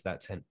getting into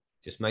that tent.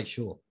 Just make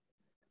sure.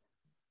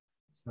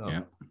 So.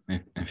 Yeah.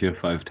 If you have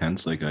 5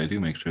 tents like I do,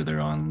 make sure they're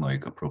on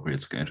like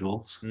appropriate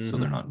schedules so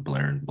they're not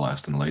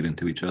blasting light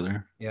into each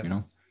other.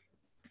 Yeah.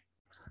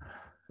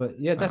 But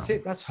yeah, that's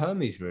it. That's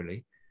Hermes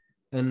really.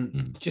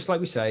 And just like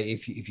we say,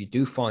 if you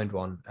do find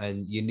one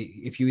and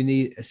if you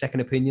need a second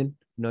opinion,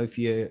 if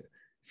you're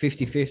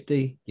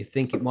 50-50, you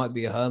think it might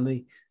be a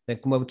Hermes, then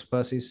come over to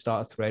Percy's,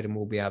 start a thread, and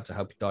we'll be able to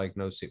help you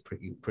diagnose it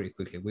pretty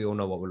quickly. We all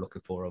know what we're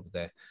looking for over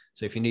there.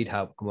 So if you need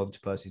help, come over to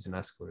Percy's and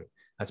ask for it.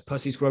 That's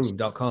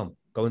percysgrowroom.com.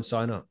 Go and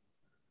sign up.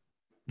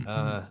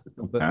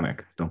 Don't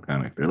panic.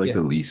 They're like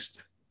the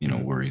least,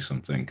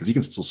 worrisome thing, because you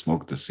can still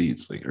smoke the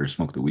seeds, or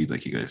smoke the weed,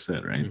 like you guys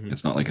said, right?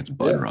 It's not like it's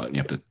bud rot and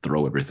you have to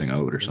throw everything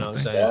out or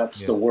something.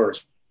 That's the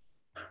worst.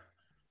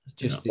 It's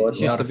just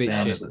a bit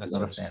shit. That's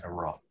not a fan of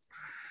rot.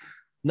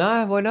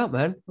 Nah, why not,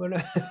 man? Why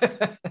not?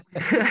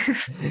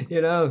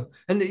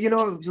 And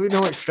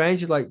what's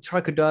strange? Like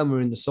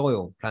trichoderma in the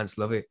soil, plants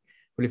love it.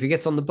 But if it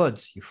gets on the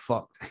buds, you're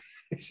fucked.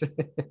 It's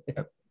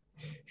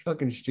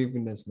fucking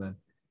stupidness, man.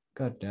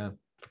 God damn.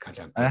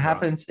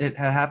 And it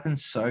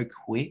happens so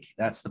quick.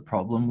 That's the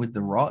problem with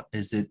the rot,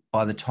 is that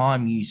by the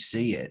time you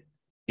see it,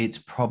 it's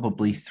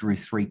probably through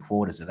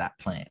 3/4 of that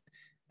plant.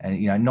 And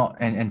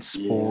and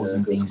spores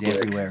and things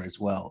everywhere as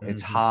well.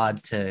 It's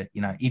hard to,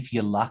 if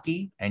you're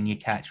lucky and you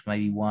catch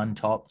maybe 1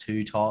 top,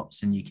 2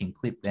 tops, and you can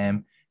clip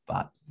them,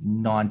 but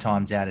 9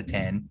 times out of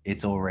 10,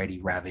 it's already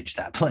ravaged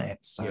that plant.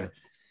 So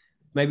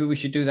maybe we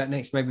should do that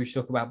next. Maybe we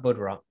should talk about bud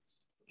rot.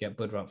 Get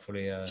bud rot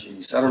fully.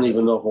 Jeez, I don't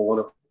even know if I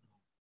want to.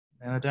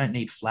 And I don't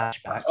need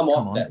flashbacks. I'm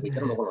off that week. I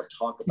don't know what to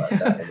talk about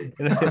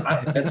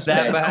that. That's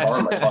that bad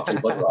karma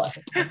talking bud rot.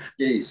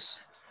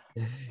 Jeez.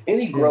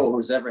 Any grower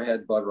who's ever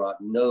had bud rot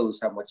knows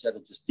how much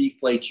that'll just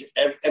deflate you.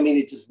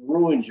 It just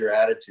ruins your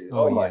attitude.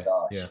 Oh my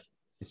gosh. Yeah.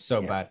 It's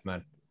so bad,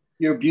 man.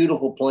 You're a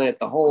beautiful plant,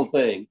 the whole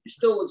thing. It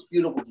still looks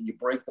beautiful till you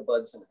break the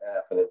buds in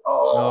half. And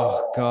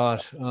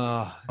God.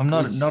 I'm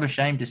not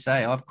ashamed to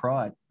say I've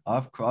cried.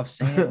 I've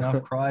seen it and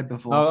I've cried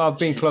before. I've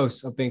been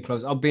close. I've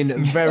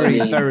been very,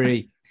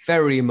 very,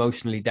 very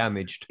emotionally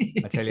damaged.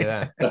 I tell you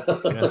that.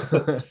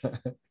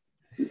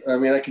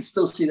 I can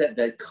still see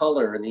that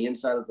color in the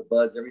inside of the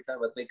buds every time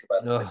I think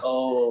about it. It's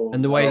like,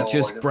 and the way it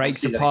just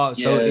breaks apart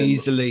so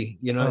easily,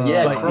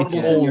 it's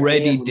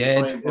already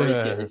dead.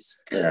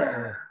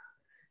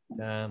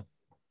 Damn.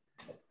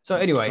 So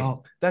anyway,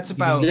 that's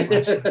about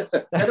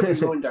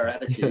ruined our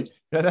attitude.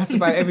 That's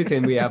about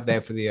everything we have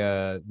there for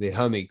the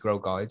Hermit Grow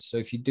Guide. So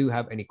if you do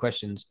have any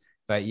questions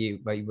that you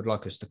would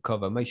like us to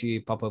cover, make sure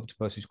you pop over to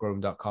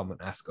percysgrowroom.com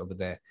and ask over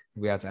there.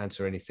 We'll be able to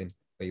answer anything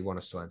that you want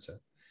us to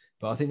answer.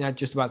 But I think that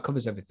just about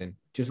covers everything.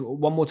 Just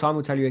one more time,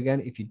 we'll tell you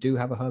again, if you do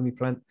have a Hermit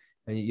plant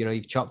and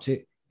you've chopped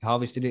it,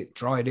 harvested it,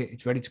 dried it,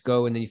 it's ready to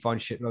go, and then you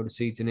find a shitload of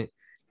seeds in it,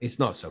 it's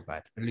not so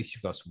bad. At least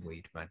you've got some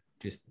weed, man.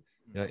 Just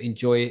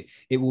enjoy it.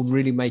 It will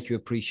really make you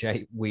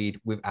appreciate weed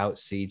without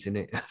seeds in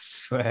it. I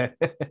swear.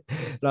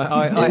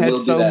 I had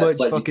so much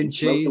fucking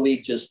cheese. The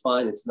weed just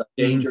fine. It's not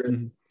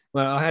dangerous.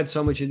 Well, I had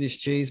so much of this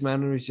cheese,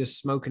 man. I was just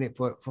smoking it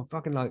for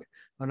fucking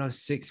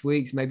 6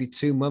 weeks, maybe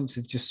 2 months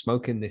of just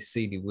smoking this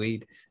seedy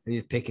weed and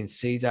just picking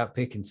seeds out,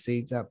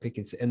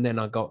 and then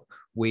I got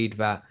weed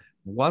that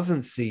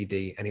wasn't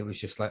CD, and it was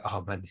just like,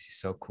 oh man, this is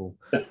so cool.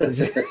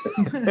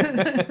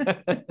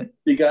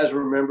 You guys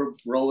remember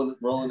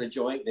rolling a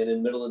joint, and in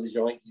the middle of the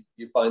joint,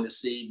 you find the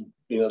seed,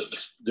 the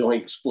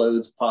joint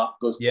explodes, pop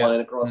goes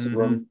flying across the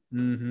room.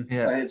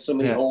 Yeah. I had so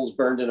many holes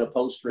burned in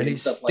upholstery and it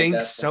stuff stinks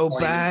like that. so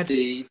bad.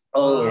 Seeds.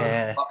 Oh,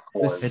 yeah.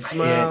 popcorn.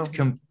 It's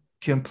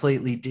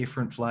completely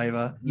different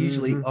flavor.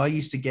 Usually, I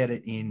used to get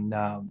it in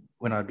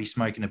when I'd be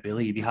smoking a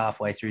billy. You'd be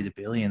halfway through the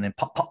billy, and then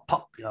pop, pop,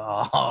 pop.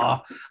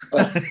 Oh,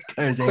 it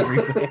goes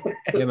everywhere.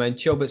 Yeah, man.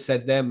 Chilbert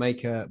said there,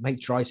 make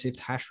dry sift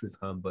hash with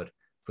herb bud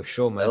for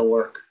sure, man. That'll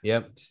work.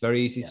 Yep, it's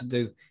very easy to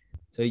do.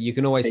 So you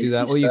can always do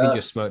that, or you can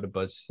just smoke the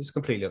buds. It's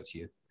completely up to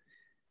you.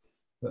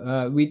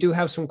 But, we do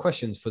have some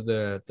questions for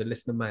the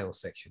listener mail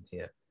section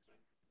here.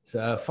 So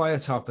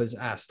Firetop has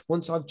asked,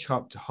 once I've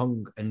chopped,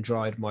 hung, and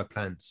dried my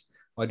plants,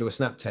 I do a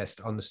snap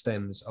test on the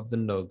stems of the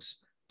nugs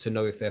to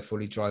know if they're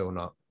fully dry or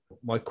not.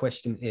 My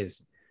question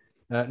is,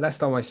 last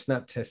time I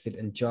snap tested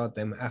and jarred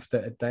them, after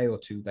a day or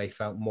two, they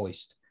felt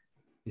moist.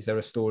 Is there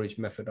a storage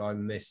method I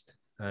missed?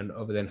 And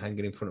other than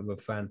hanging in front of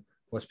a fan,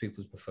 what's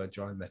people's preferred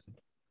dry method?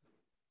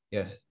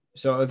 Yeah.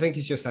 So I think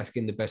it's just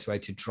asking the best way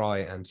to dry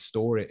and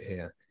store it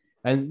here.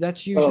 And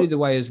that's usually the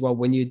way as well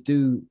when you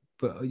do,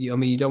 but I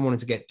mean, you don't want it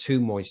to get too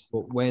moist,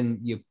 but when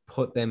you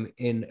put them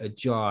in a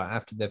jar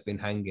after they've been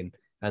hanging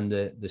and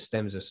the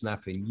stems are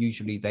snapping,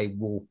 usually they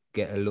will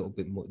get a little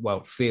bit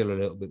more, feel a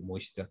little bit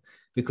moister,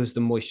 because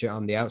the moisture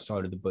on the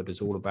outside of the bud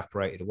has all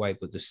evaporated away,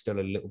 but there's still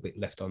a little bit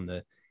left on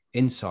the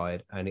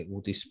inside, and it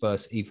will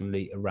disperse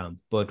evenly around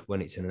the bud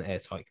when it's in an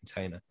airtight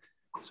container.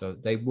 So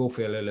they will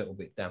feel a little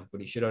bit damp,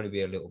 but it should only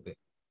be a little bit.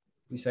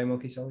 You say,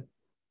 Monkey, sorry?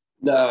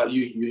 No,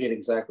 you hit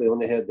exactly on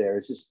the head there.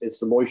 It's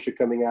the moisture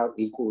coming out,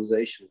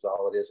 equalization is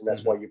all it is, and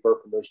that's why you're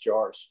burping those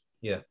jars.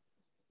 Yeah.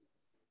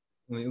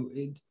 I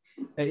mean,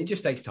 it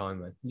just takes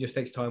time, man. It just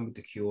takes time with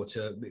the cure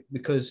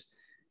because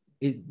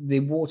the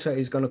water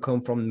is going to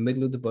come from the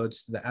middle of the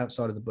buds to the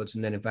outside of the buds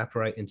and then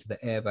evaporate into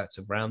the air vats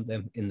around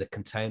them in the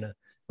container.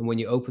 And when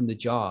you open the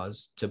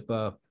jars to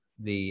burp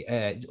the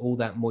air, all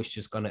that moisture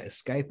is going to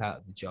escape out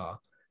of the jar,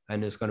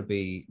 and there's going to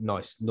be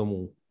nice,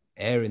 normal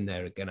air in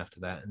there again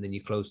after that. And then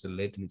you close the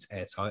lid and it's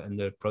airtight, and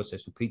the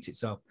process repeats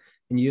itself.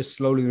 And you're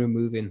slowly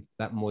removing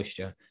that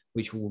moisture,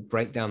 which will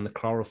break down the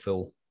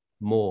chlorophyll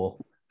more,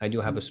 and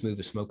you'll have a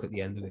smoother smoke at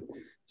the end of it.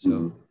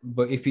 So,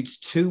 but if it's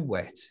too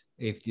wet,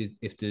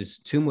 if there's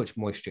too much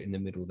moisture in the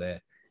middle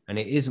there, and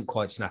it isn't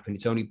quite snapping,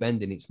 it's only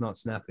bending, it's not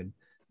snapping,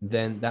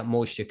 then that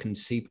moisture can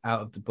seep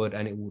out of the bud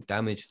and it will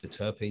damage the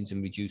terpenes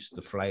and reduce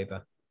the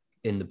flavor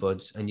in the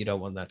buds, and you don't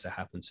want that to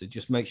happen. So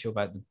just make sure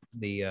that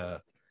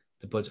the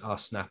buds are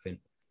snapping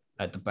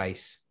at the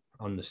base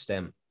on the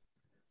stem,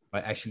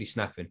 by actually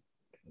snapping,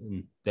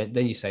 and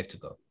then you're safe to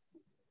go.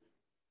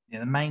 Yeah,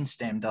 the main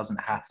stem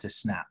doesn't have to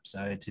snap, so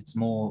it's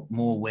more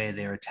where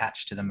they're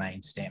attached to the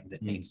main stem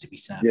that needs to be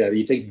snapped. Yeah,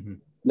 you take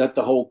not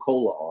the whole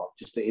cola off,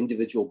 just the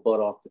individual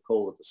bud off the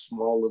cola, the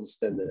small little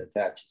stem that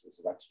attaches.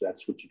 So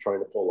that's what you're trying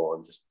to pull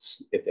on.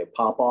 Just if they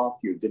pop off,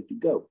 you're good to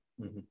go.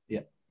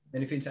 Yeah.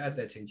 Anything to add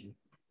there, TG?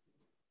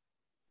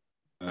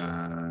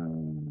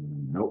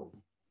 Nope.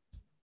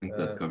 I think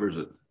that covers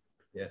it.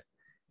 Yeah,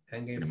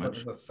 hanging in front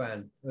of a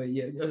fan.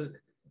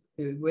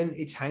 When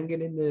it's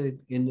hanging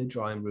in the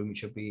drying room, it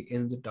should be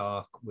in the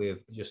dark with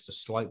just a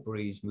slight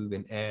breeze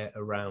moving air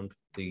around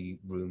the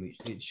room.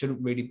 It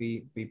shouldn't really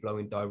be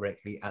blowing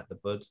directly at the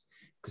buds,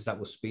 because that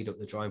will speed up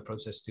the drying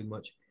process too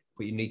much.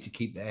 But you need to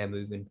keep the air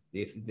moving.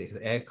 If the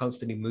air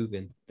constantly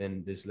moving,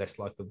 then there's less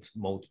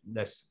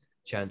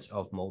chance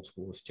of mold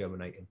spores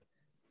germinating.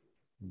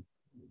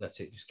 That's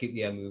it. Just keep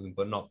the air moving,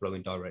 but not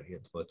blowing directly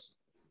at the buds.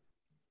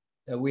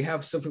 We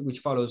have something which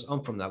follows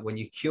on from that. When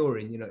you're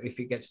curing, if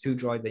it gets too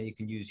dry, then you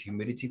can use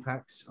humidity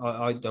packs.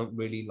 I don't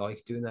really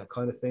like doing that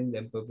kind of thing.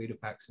 Then Boveda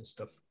packs and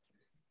stuff,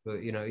 but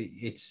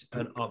it's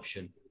an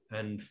option.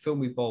 And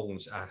Filmy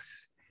Bowls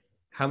asks,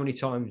 how many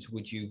times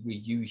would you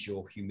reuse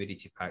your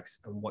humidity packs,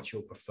 and what's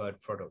your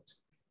preferred product?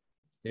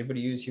 Does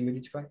anybody use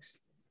humidity packs?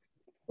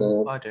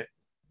 I do.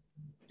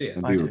 Yeah,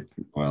 I do.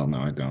 Well, no,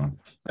 I don't.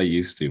 I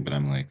used to, but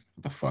I'm like,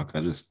 what the fuck?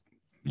 I just,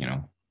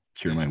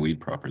 cure my weed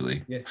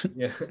properly.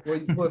 Yeah.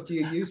 What do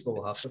you use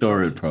for?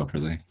 Store it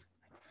properly.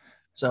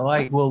 So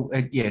I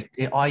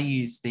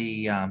use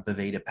the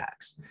Boveda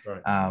packs.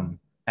 Right.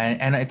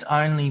 And it's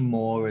only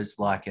more as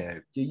like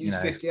a. Do you use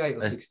 58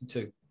 or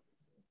 62?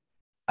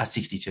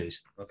 62s.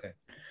 Okay.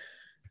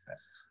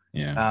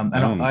 Yeah.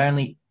 And I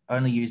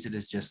only use it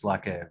as just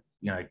like a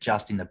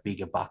just in the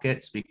bigger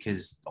buckets,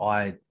 because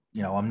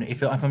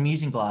if I'm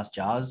using glass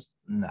jars,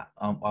 no,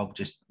 I'll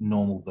just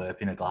normal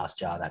burp in a glass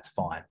jar. That's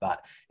fine. But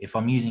if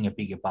I'm using a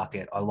bigger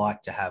bucket, I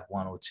like to have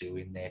one or two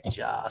in there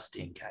just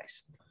in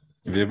case.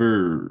 Have you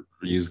ever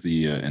used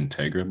the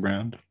Integra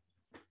brand?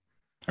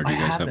 Or do you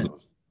guys have?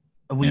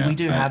 We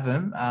do have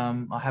them.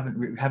 I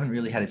haven't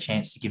really had a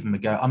chance to give them a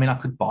go. I mean, I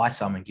could buy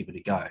some and give it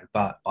a go,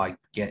 but I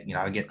get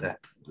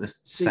the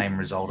same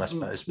result, I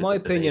suppose. My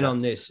opinion on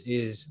this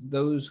is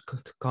those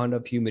kind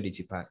of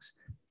humidity packs,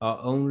 are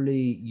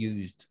only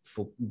used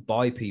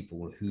by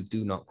people who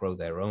do not grow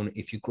their own.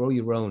 If you grow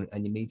your own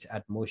and you need to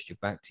add moisture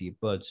back to your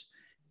buds,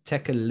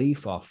 take a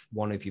leaf off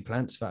one of your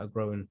plants that are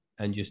growing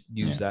and just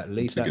use that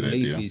leaf. That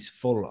leaf is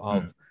full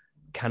of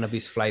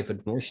cannabis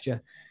flavored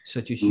moisture.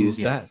 So just use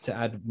that to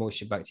add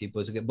moisture back to your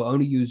buds again, but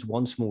only use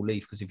one small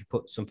leaf, because if you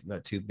put something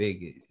that's too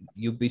big,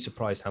 you'll be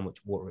surprised how much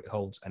water it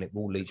holds, and it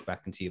will leach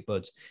back into your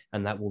buds,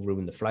 and that will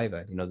ruin the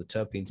flavor. You know, the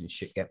terpenes and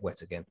shit get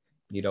wet again.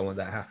 You don't want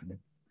that happening.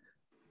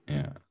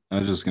 Yeah. I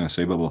was just going to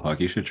say, Bubble Hawk,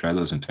 you should try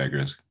those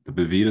Integras. The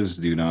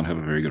Bovedas do not have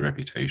a very good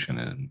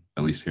reputation,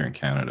 at least here in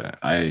Canada.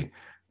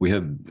 We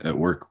had at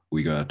work,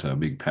 we got a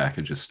big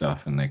package of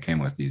stuff, and they came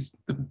with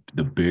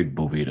the big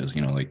Bovedas,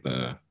 you know, like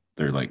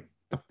they're like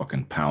the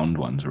fucking pound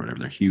ones or whatever.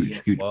 They're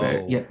huge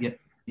bag. Yep.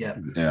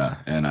 Yeah.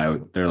 And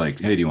they're like,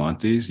 hey, do you want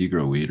these? You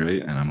grow weed,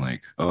 right? And I'm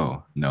like,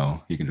 oh,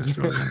 no, you can just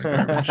throw them in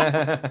the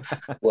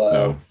garbage. Wow.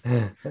 So,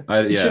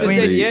 you should have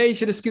said, you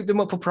should have scooped them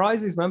up for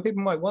prizes, man.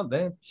 People might want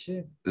them.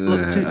 Shit.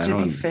 Look,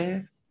 to be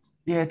fair,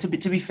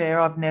 to be fair,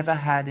 I've never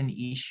had an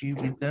issue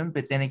with them,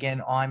 but then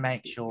again, I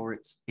make sure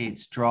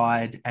it's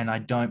dried and I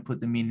don't put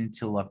them in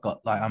until I've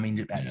got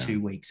about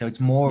 2 weeks. So it's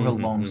more of a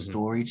long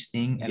storage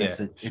thing, and it's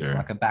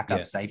like a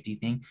backup safety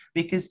thing,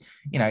 because,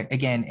 you know,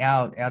 again,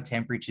 our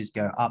temperatures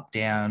go up,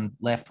 down,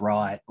 left,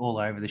 right, all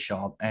over the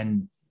shop,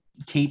 and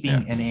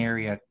keeping an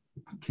area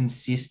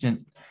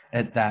consistent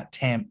at that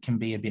temp can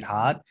be a bit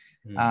hard.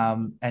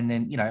 And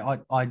then, you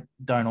know, I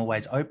don't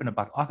always open a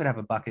bucket. I could have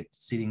a bucket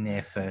sitting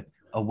there for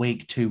a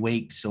week, 2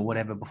 weeks or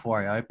whatever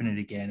before I open it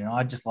again. And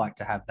I just like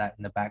to have that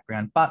in the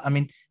background. But I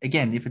mean,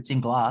 again, if it's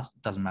in glass,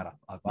 it doesn't matter.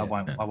 I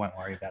won't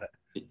worry about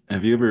it.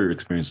 Have you ever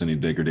experienced any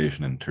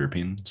degradation in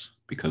terpenes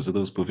because of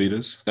those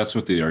Bovedas? That's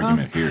what the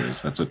argument here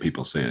is. That's what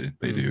people say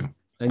they do.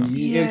 And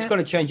it's got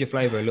to change your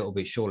flavor a little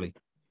bit, surely.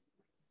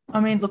 I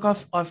mean, look, I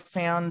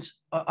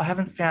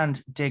haven't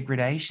found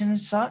degradation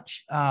as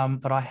such,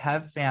 but I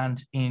have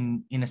found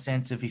in a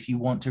sense of, if you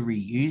want to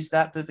reuse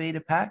that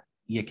Boveda pack,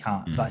 you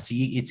can't. Like, so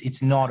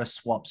it's not a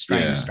swap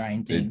strain to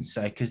strain thing.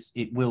 So because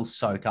it will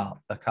soak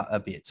up a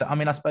bit. So I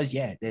mean, I suppose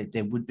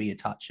there would be a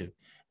touch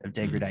of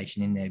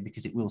degradation in there,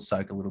 because it will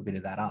soak a little bit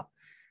of that up.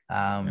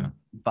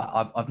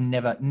 But I've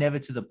never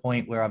to the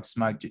point where I've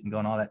smoked it and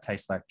gone, oh, that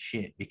tastes like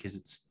shit, because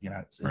it's, you know,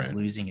 it's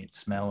losing its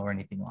smell or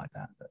anything like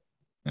that. But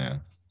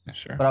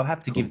sure. But I'll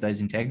have to give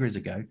those Integras a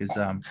go, because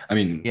I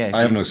mean,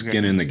 I have no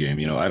skin in the game,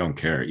 you know. I don't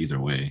care either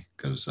way,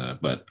 because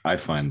but I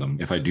find them,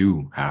 if I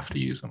do have to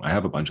use them, I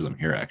have a bunch of them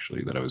here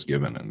actually that I was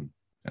given,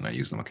 and I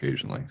use them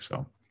occasionally.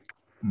 So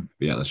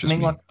yeah, that's just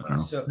me. Like,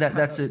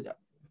 that's it.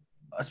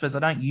 I suppose I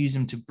don't use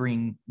them to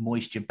bring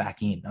moisture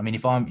back in. I mean,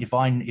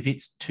 if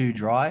it's too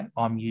dry,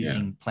 I'm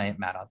using plant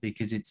matter,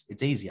 because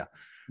it's easier.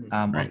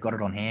 I've got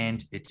it on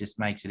hand. It just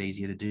makes it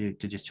easier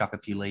to just chuck a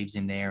few leaves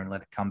in there and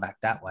let it come back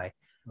that way.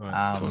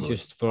 Right.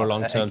 Just for a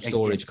long-term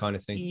storage kind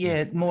of thing.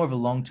 Yeah, more of a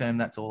long-term.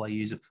 That's all I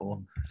use it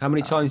for. How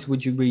many times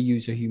would you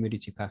reuse a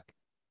humidity pack?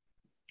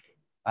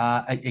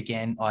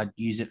 Again, I'd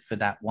use it for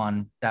that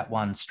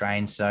one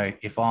strain. So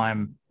if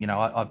I'm, you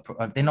know,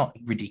 they're not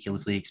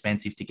ridiculously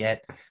expensive to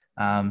get.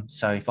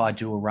 So if I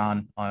do a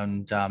run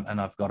and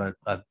I've got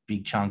a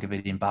big chunk of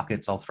it in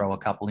buckets, I'll throw a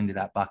couple into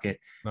that bucket.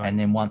 Right. And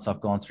then once I've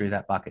gone through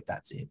that bucket,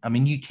 that's it. I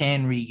mean, you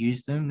can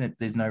reuse them. That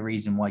there's no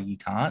reason why you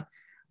can't.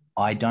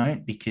 I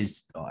don't,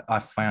 because I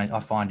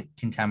find it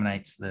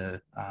contaminates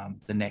the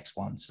next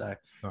one. So,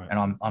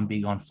 and I'm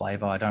big on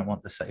flavor. I don't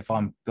want if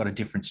I'm got a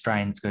different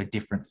strain, it's got a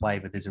different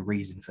flavor. There's a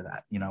reason for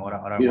that. You know,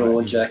 I don't. You don't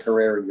want Jack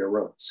Herrera in your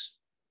roots.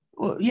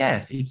 Well,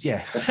 yeah.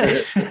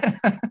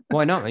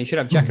 Why not? You should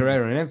have Jack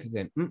Herrera and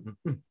everything.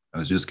 I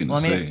was just gonna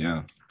say,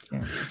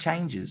 it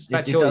changes.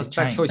 Bad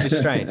choice of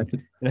strain.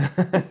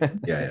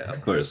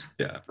 Of course.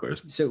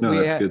 So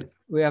that's good.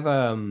 We have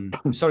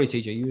sorry,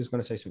 TJ, you was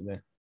going to say something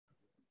there.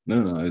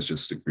 No, I was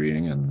just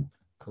agreeing and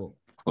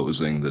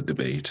closing the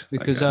debate.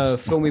 Because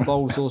Filmy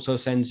Bowls also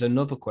sends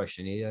another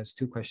question. He has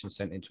 2 questions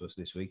sent into us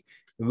this week.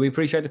 And we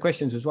appreciate the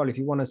questions as well. If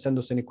you want to send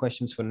us any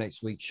questions for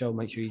next week's show,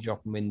 make sure you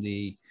drop them in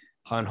the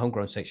High and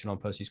Homegrown section on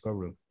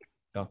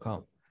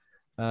Percy'sGrowroom.com.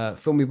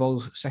 Filmy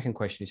Bowls' second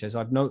question, he says,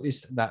 I've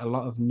noticed that a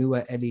lot of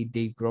newer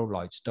LED grow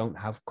lights don't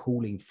have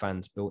cooling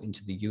fans built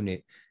into the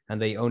unit,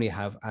 and they only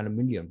have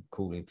aluminium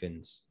cooling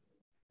fins.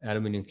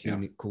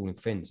 Cooling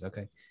fins,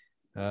 okay.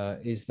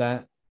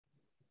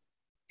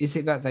 Is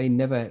it that they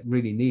never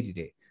really needed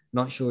it?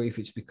 Not sure if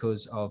it's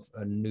because of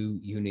a new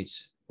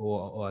units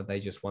or are they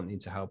just wanting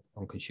to help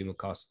on consumer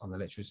costs on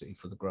electricity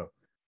for the grow?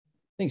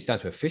 I think it's down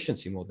to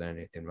efficiency more than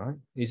anything, right?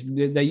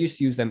 They used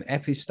to use them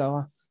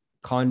Epistar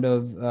kind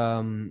of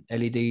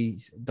LED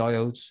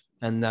diodes,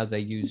 and now they're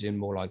using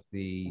more like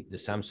the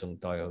Samsung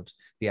diodes,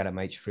 the Adam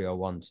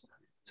H301s.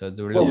 So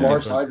they're a little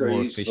Mars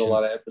Hydro uses a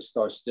lot of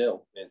Epistar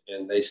still,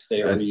 and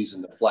they are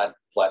using the flat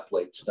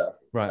plate stuff.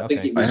 Right. I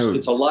think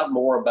it's a lot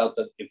more about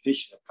the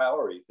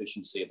power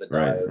efficiency of the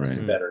diodes is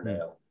better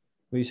now.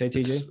 What do you say,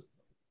 TJ?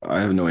 I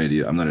have no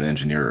idea. I'm not an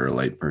engineer or a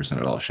light person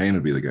at all. Shane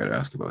would be the guy to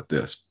ask about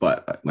this.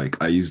 But like,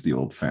 I use the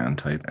old fan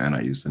type, and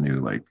I use the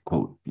new, like,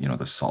 quote,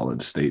 the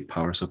solid state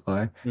power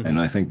supply. Mhm. And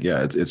I think,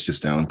 yeah, it's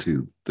just down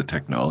to the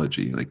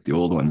technology. Like the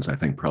old ones, I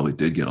think probably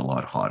did get a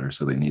lot hotter,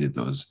 so they needed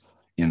those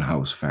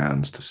in-house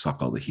fans to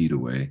suck all the heat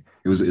away.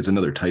 It's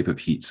another type of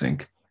heat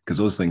sink, because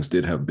those things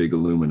did have big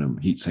aluminum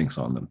heat sinks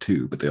on them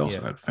too, but they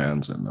also had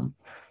fans in them.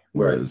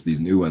 Whereas these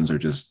new ones are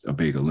just a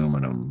big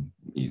aluminum,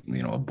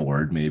 a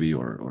board maybe,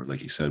 or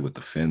like you said, with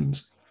the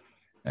fins.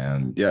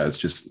 And yeah, it's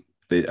just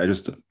they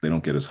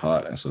don't get as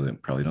hot, and so they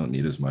probably don't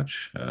need as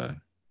much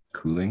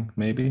cooling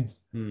maybe.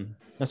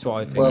 That's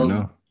what I think.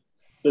 Well,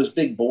 those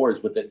big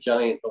boards with that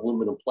giant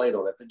aluminum plate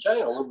on it, the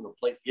giant aluminum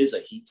plate is a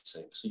heat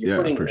sink. So you're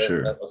putting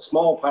a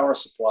small power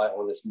supply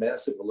on this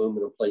massive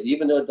aluminum plate.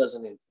 Even though it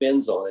doesn't have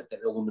fins on it,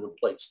 that aluminum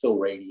plate still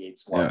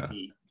radiates a lot of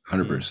heat.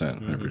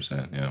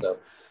 100%. Yeah. So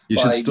you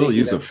should still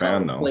use a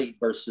fan though. Plate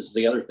versus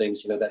the other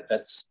things,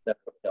 that's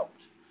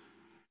helped.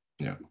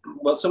 Yeah.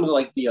 Well, some of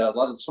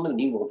the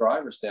knee-wheel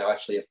drivers now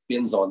actually have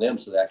fins on them,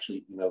 so that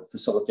actually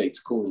facilitates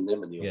cooling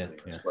them in the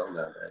elevator as well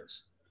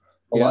nowadays.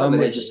 A lot of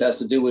it just has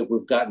to do with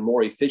we've gotten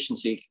more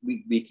efficiency.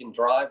 We can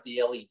drive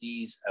the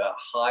LEDs at a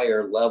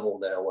higher level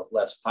now with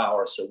less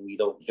power, so we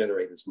don't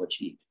generate as much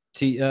heat.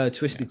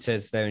 Twisted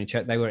says there in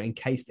chat they were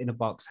encased in a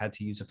box, had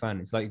to use a fan.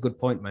 It's like a good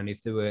point, man.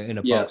 If they were in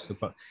a box,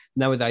 but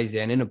nowadays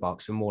they're in a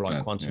box are more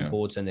like quantum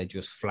boards, and they're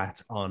just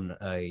flat on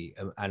a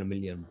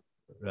aluminium.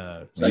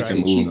 It's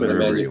actually cheaper to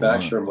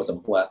manufacture them with a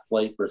flat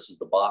plate versus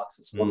the box.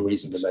 It's one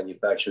reason the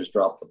manufacturers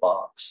dropped the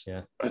box.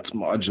 Yeah, it's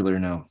modular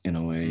now in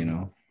a way.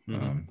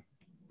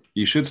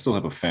 You should still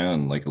have a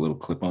fan, like a little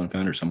clip-on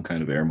fan or some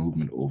kind of air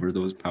movement over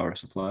those power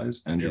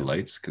supplies and your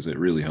lights, because it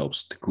really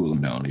helps to cool them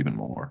down even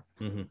more.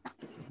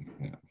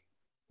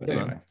 But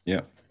anyway,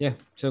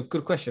 So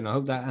good question. I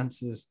hope that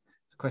answers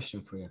the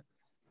question for you.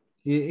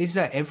 Is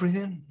that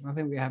everything? I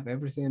think we have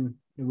everything.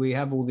 We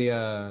have all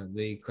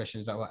the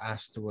questions that were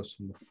asked to us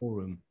from the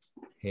forum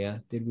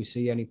here. Did we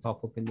see any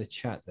pop up in the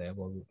chat there?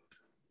 Well,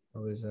 I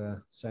was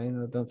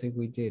saying I don't think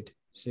we did.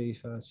 See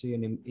if I see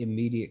any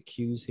immediate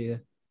cues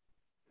here.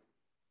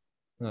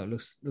 No, it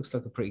looks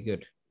like a pretty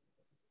good.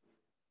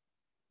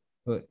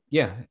 But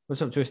yeah,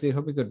 what's up, Twisted?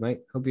 Hope you're good, mate.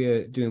 Hope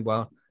you're doing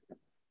well.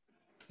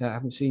 Yeah, I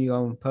haven't seen you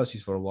on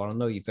Percy's for a while. I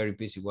know you're very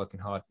busy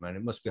working hard, man.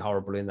 It must be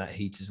horrible in that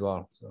heat as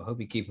well. So I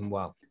hope you keep him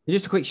well. And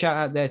just a quick shout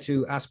out there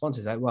to our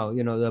sponsors as well.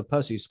 The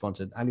Percy's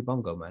sponsored Ali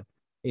Bongo, man.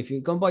 If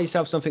you're going to buy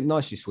yourself something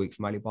nice this week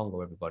from Ali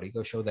Bongo, everybody,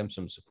 go show them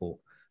some support.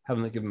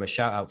 Haven't given them a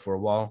shout out for a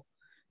while.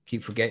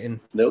 Keep forgetting.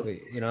 Nope.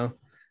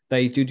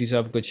 They do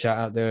deserve a good shout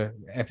out. They're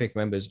epic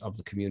members of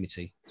the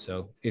community.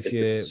 So if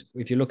you're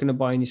looking to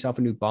buying yourself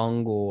a new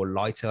bong or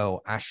lighter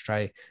or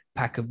ashtray,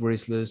 pack of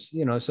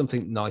Rizzlers,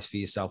 something nice for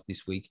yourself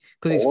this week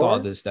because it's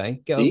Father's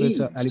Day. Get over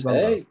to Ali Bongo.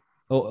 Hey.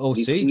 Or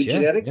seeds,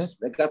 genetics.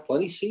 They got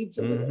plenty of seeds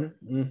over there.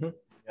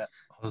 Yeah,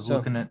 I was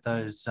looking at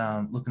those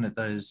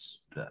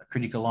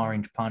Critical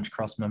Orange Punch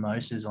Cross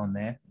Mimosas on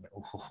there.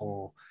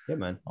 Yeah,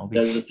 man.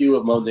 There's a few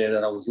of them on there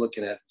that I was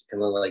looking at,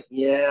 kind of like,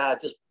 I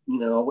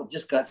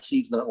just got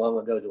seeds not long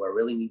ago. Do I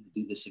really need to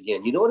do this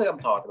again? You know what I'm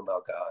talking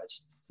about,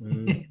 guys?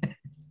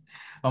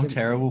 I'm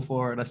terrible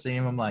for it. I see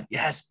him. I'm like,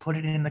 yes, put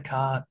it in the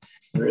cart.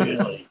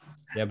 Really?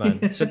 Yeah,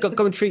 man. So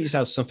go and treat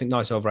yourself to something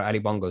nice over at Ali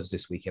Bongo's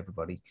this week,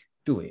 everybody.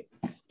 Do it.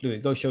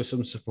 Go show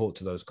some support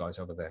to those guys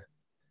over there.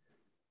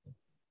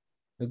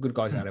 The good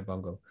guys at Ali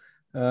Bongo.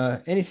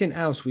 Anything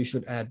else we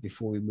should add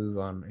before we move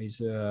on?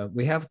 Is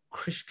we have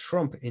Chris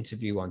Trump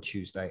interview on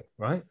Tuesday,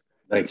 right?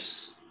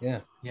 Nice.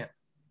 Yeah.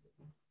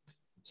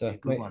 So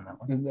good one, that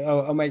one.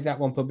 I'll make that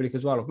one public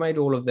as well. I've made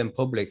all of them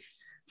public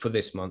for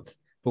this month.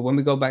 But when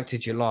we go back to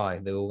July,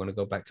 they're all going to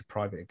go back to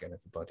private again,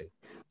 everybody.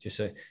 Just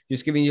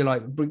giving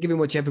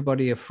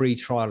everybody a free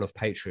trial of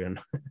Patreon.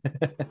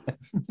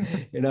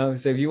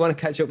 So if you want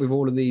to catch up with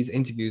all of these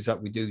interviews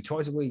that we do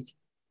twice a week,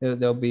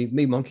 there'll be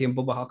me, Monkey, and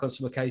Bubba Huck on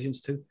some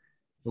occasions too.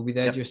 We'll be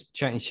there just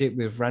chatting shit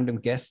with random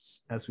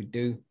guests as we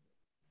do.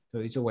 So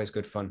it's always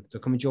good fun. So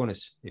come and join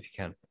us if you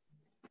can.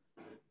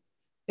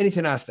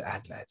 Anything else to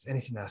add, lads?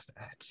 Anything else to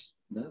add?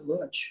 Not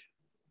much.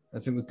 I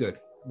think we're good.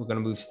 We're going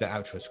to move to the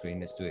outro screen.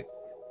 Let's do it.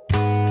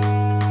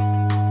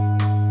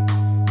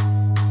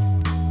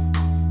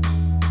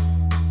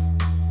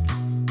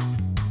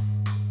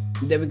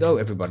 There we go,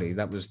 everybody.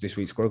 That was this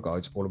week's Grow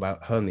Guides, all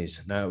about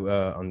Hermes. Now,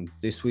 on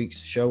this week's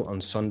show on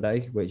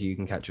Sunday, where you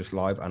can catch us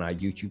live on our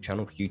YouTube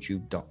channel,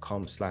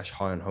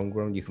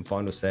 youtube.com/highandhomegrown. You can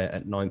find us there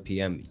at 9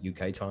 p.m.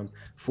 UK time,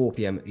 4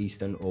 p.m.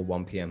 Eastern, or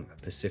 1 p.m.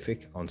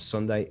 Pacific on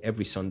Sunday,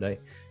 every Sunday.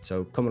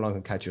 So come along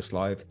and catch us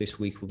live. This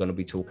week, we're going to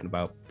be talking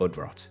about bud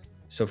rot.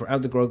 So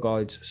throughout the Grow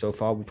Guides so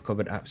far, we've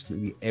covered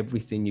absolutely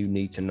everything you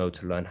need to know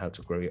to learn how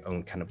to grow your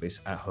own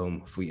cannabis at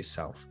home for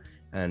yourself.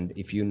 And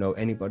if you know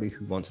anybody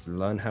who wants to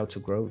learn how to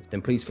grow,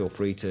 then please feel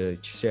free to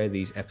share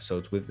these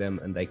episodes with them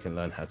and they can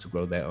learn how to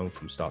grow their own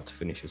from start to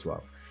finish as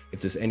well.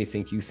 If there's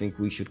anything you think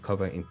we should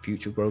cover in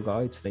future Grow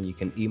Guides, then you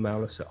can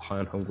email us at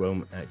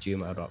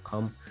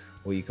highandhomegrown@gmail.com,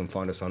 or you can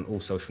find us on all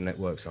social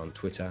networks on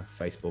Twitter,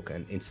 Facebook,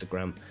 and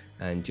Instagram,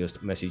 and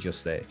just message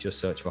us there. Just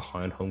search for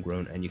High on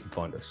Homegrown and you can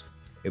find us.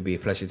 It'll be a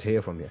pleasure to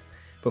hear from you.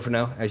 But for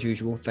now, as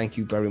usual, thank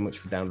you very much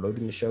for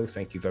downloading the show.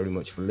 Thank you very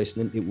much for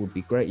listening. It would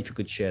be great if you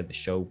could share the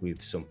show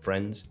with some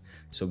friends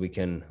so we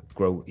can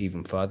grow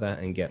even further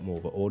and get more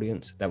of an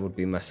audience. That would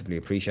be massively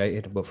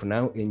appreciated. But for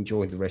now,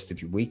 enjoy the rest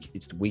of your week.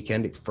 It's the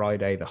weekend. It's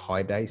Friday, the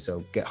high day.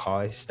 So get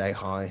high,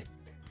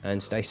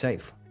 and stay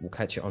safe. We'll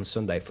catch you on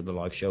Sunday for the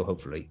live show,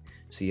 hopefully.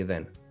 See you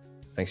then.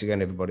 Thanks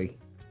again, everybody.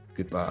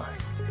 Goodbye.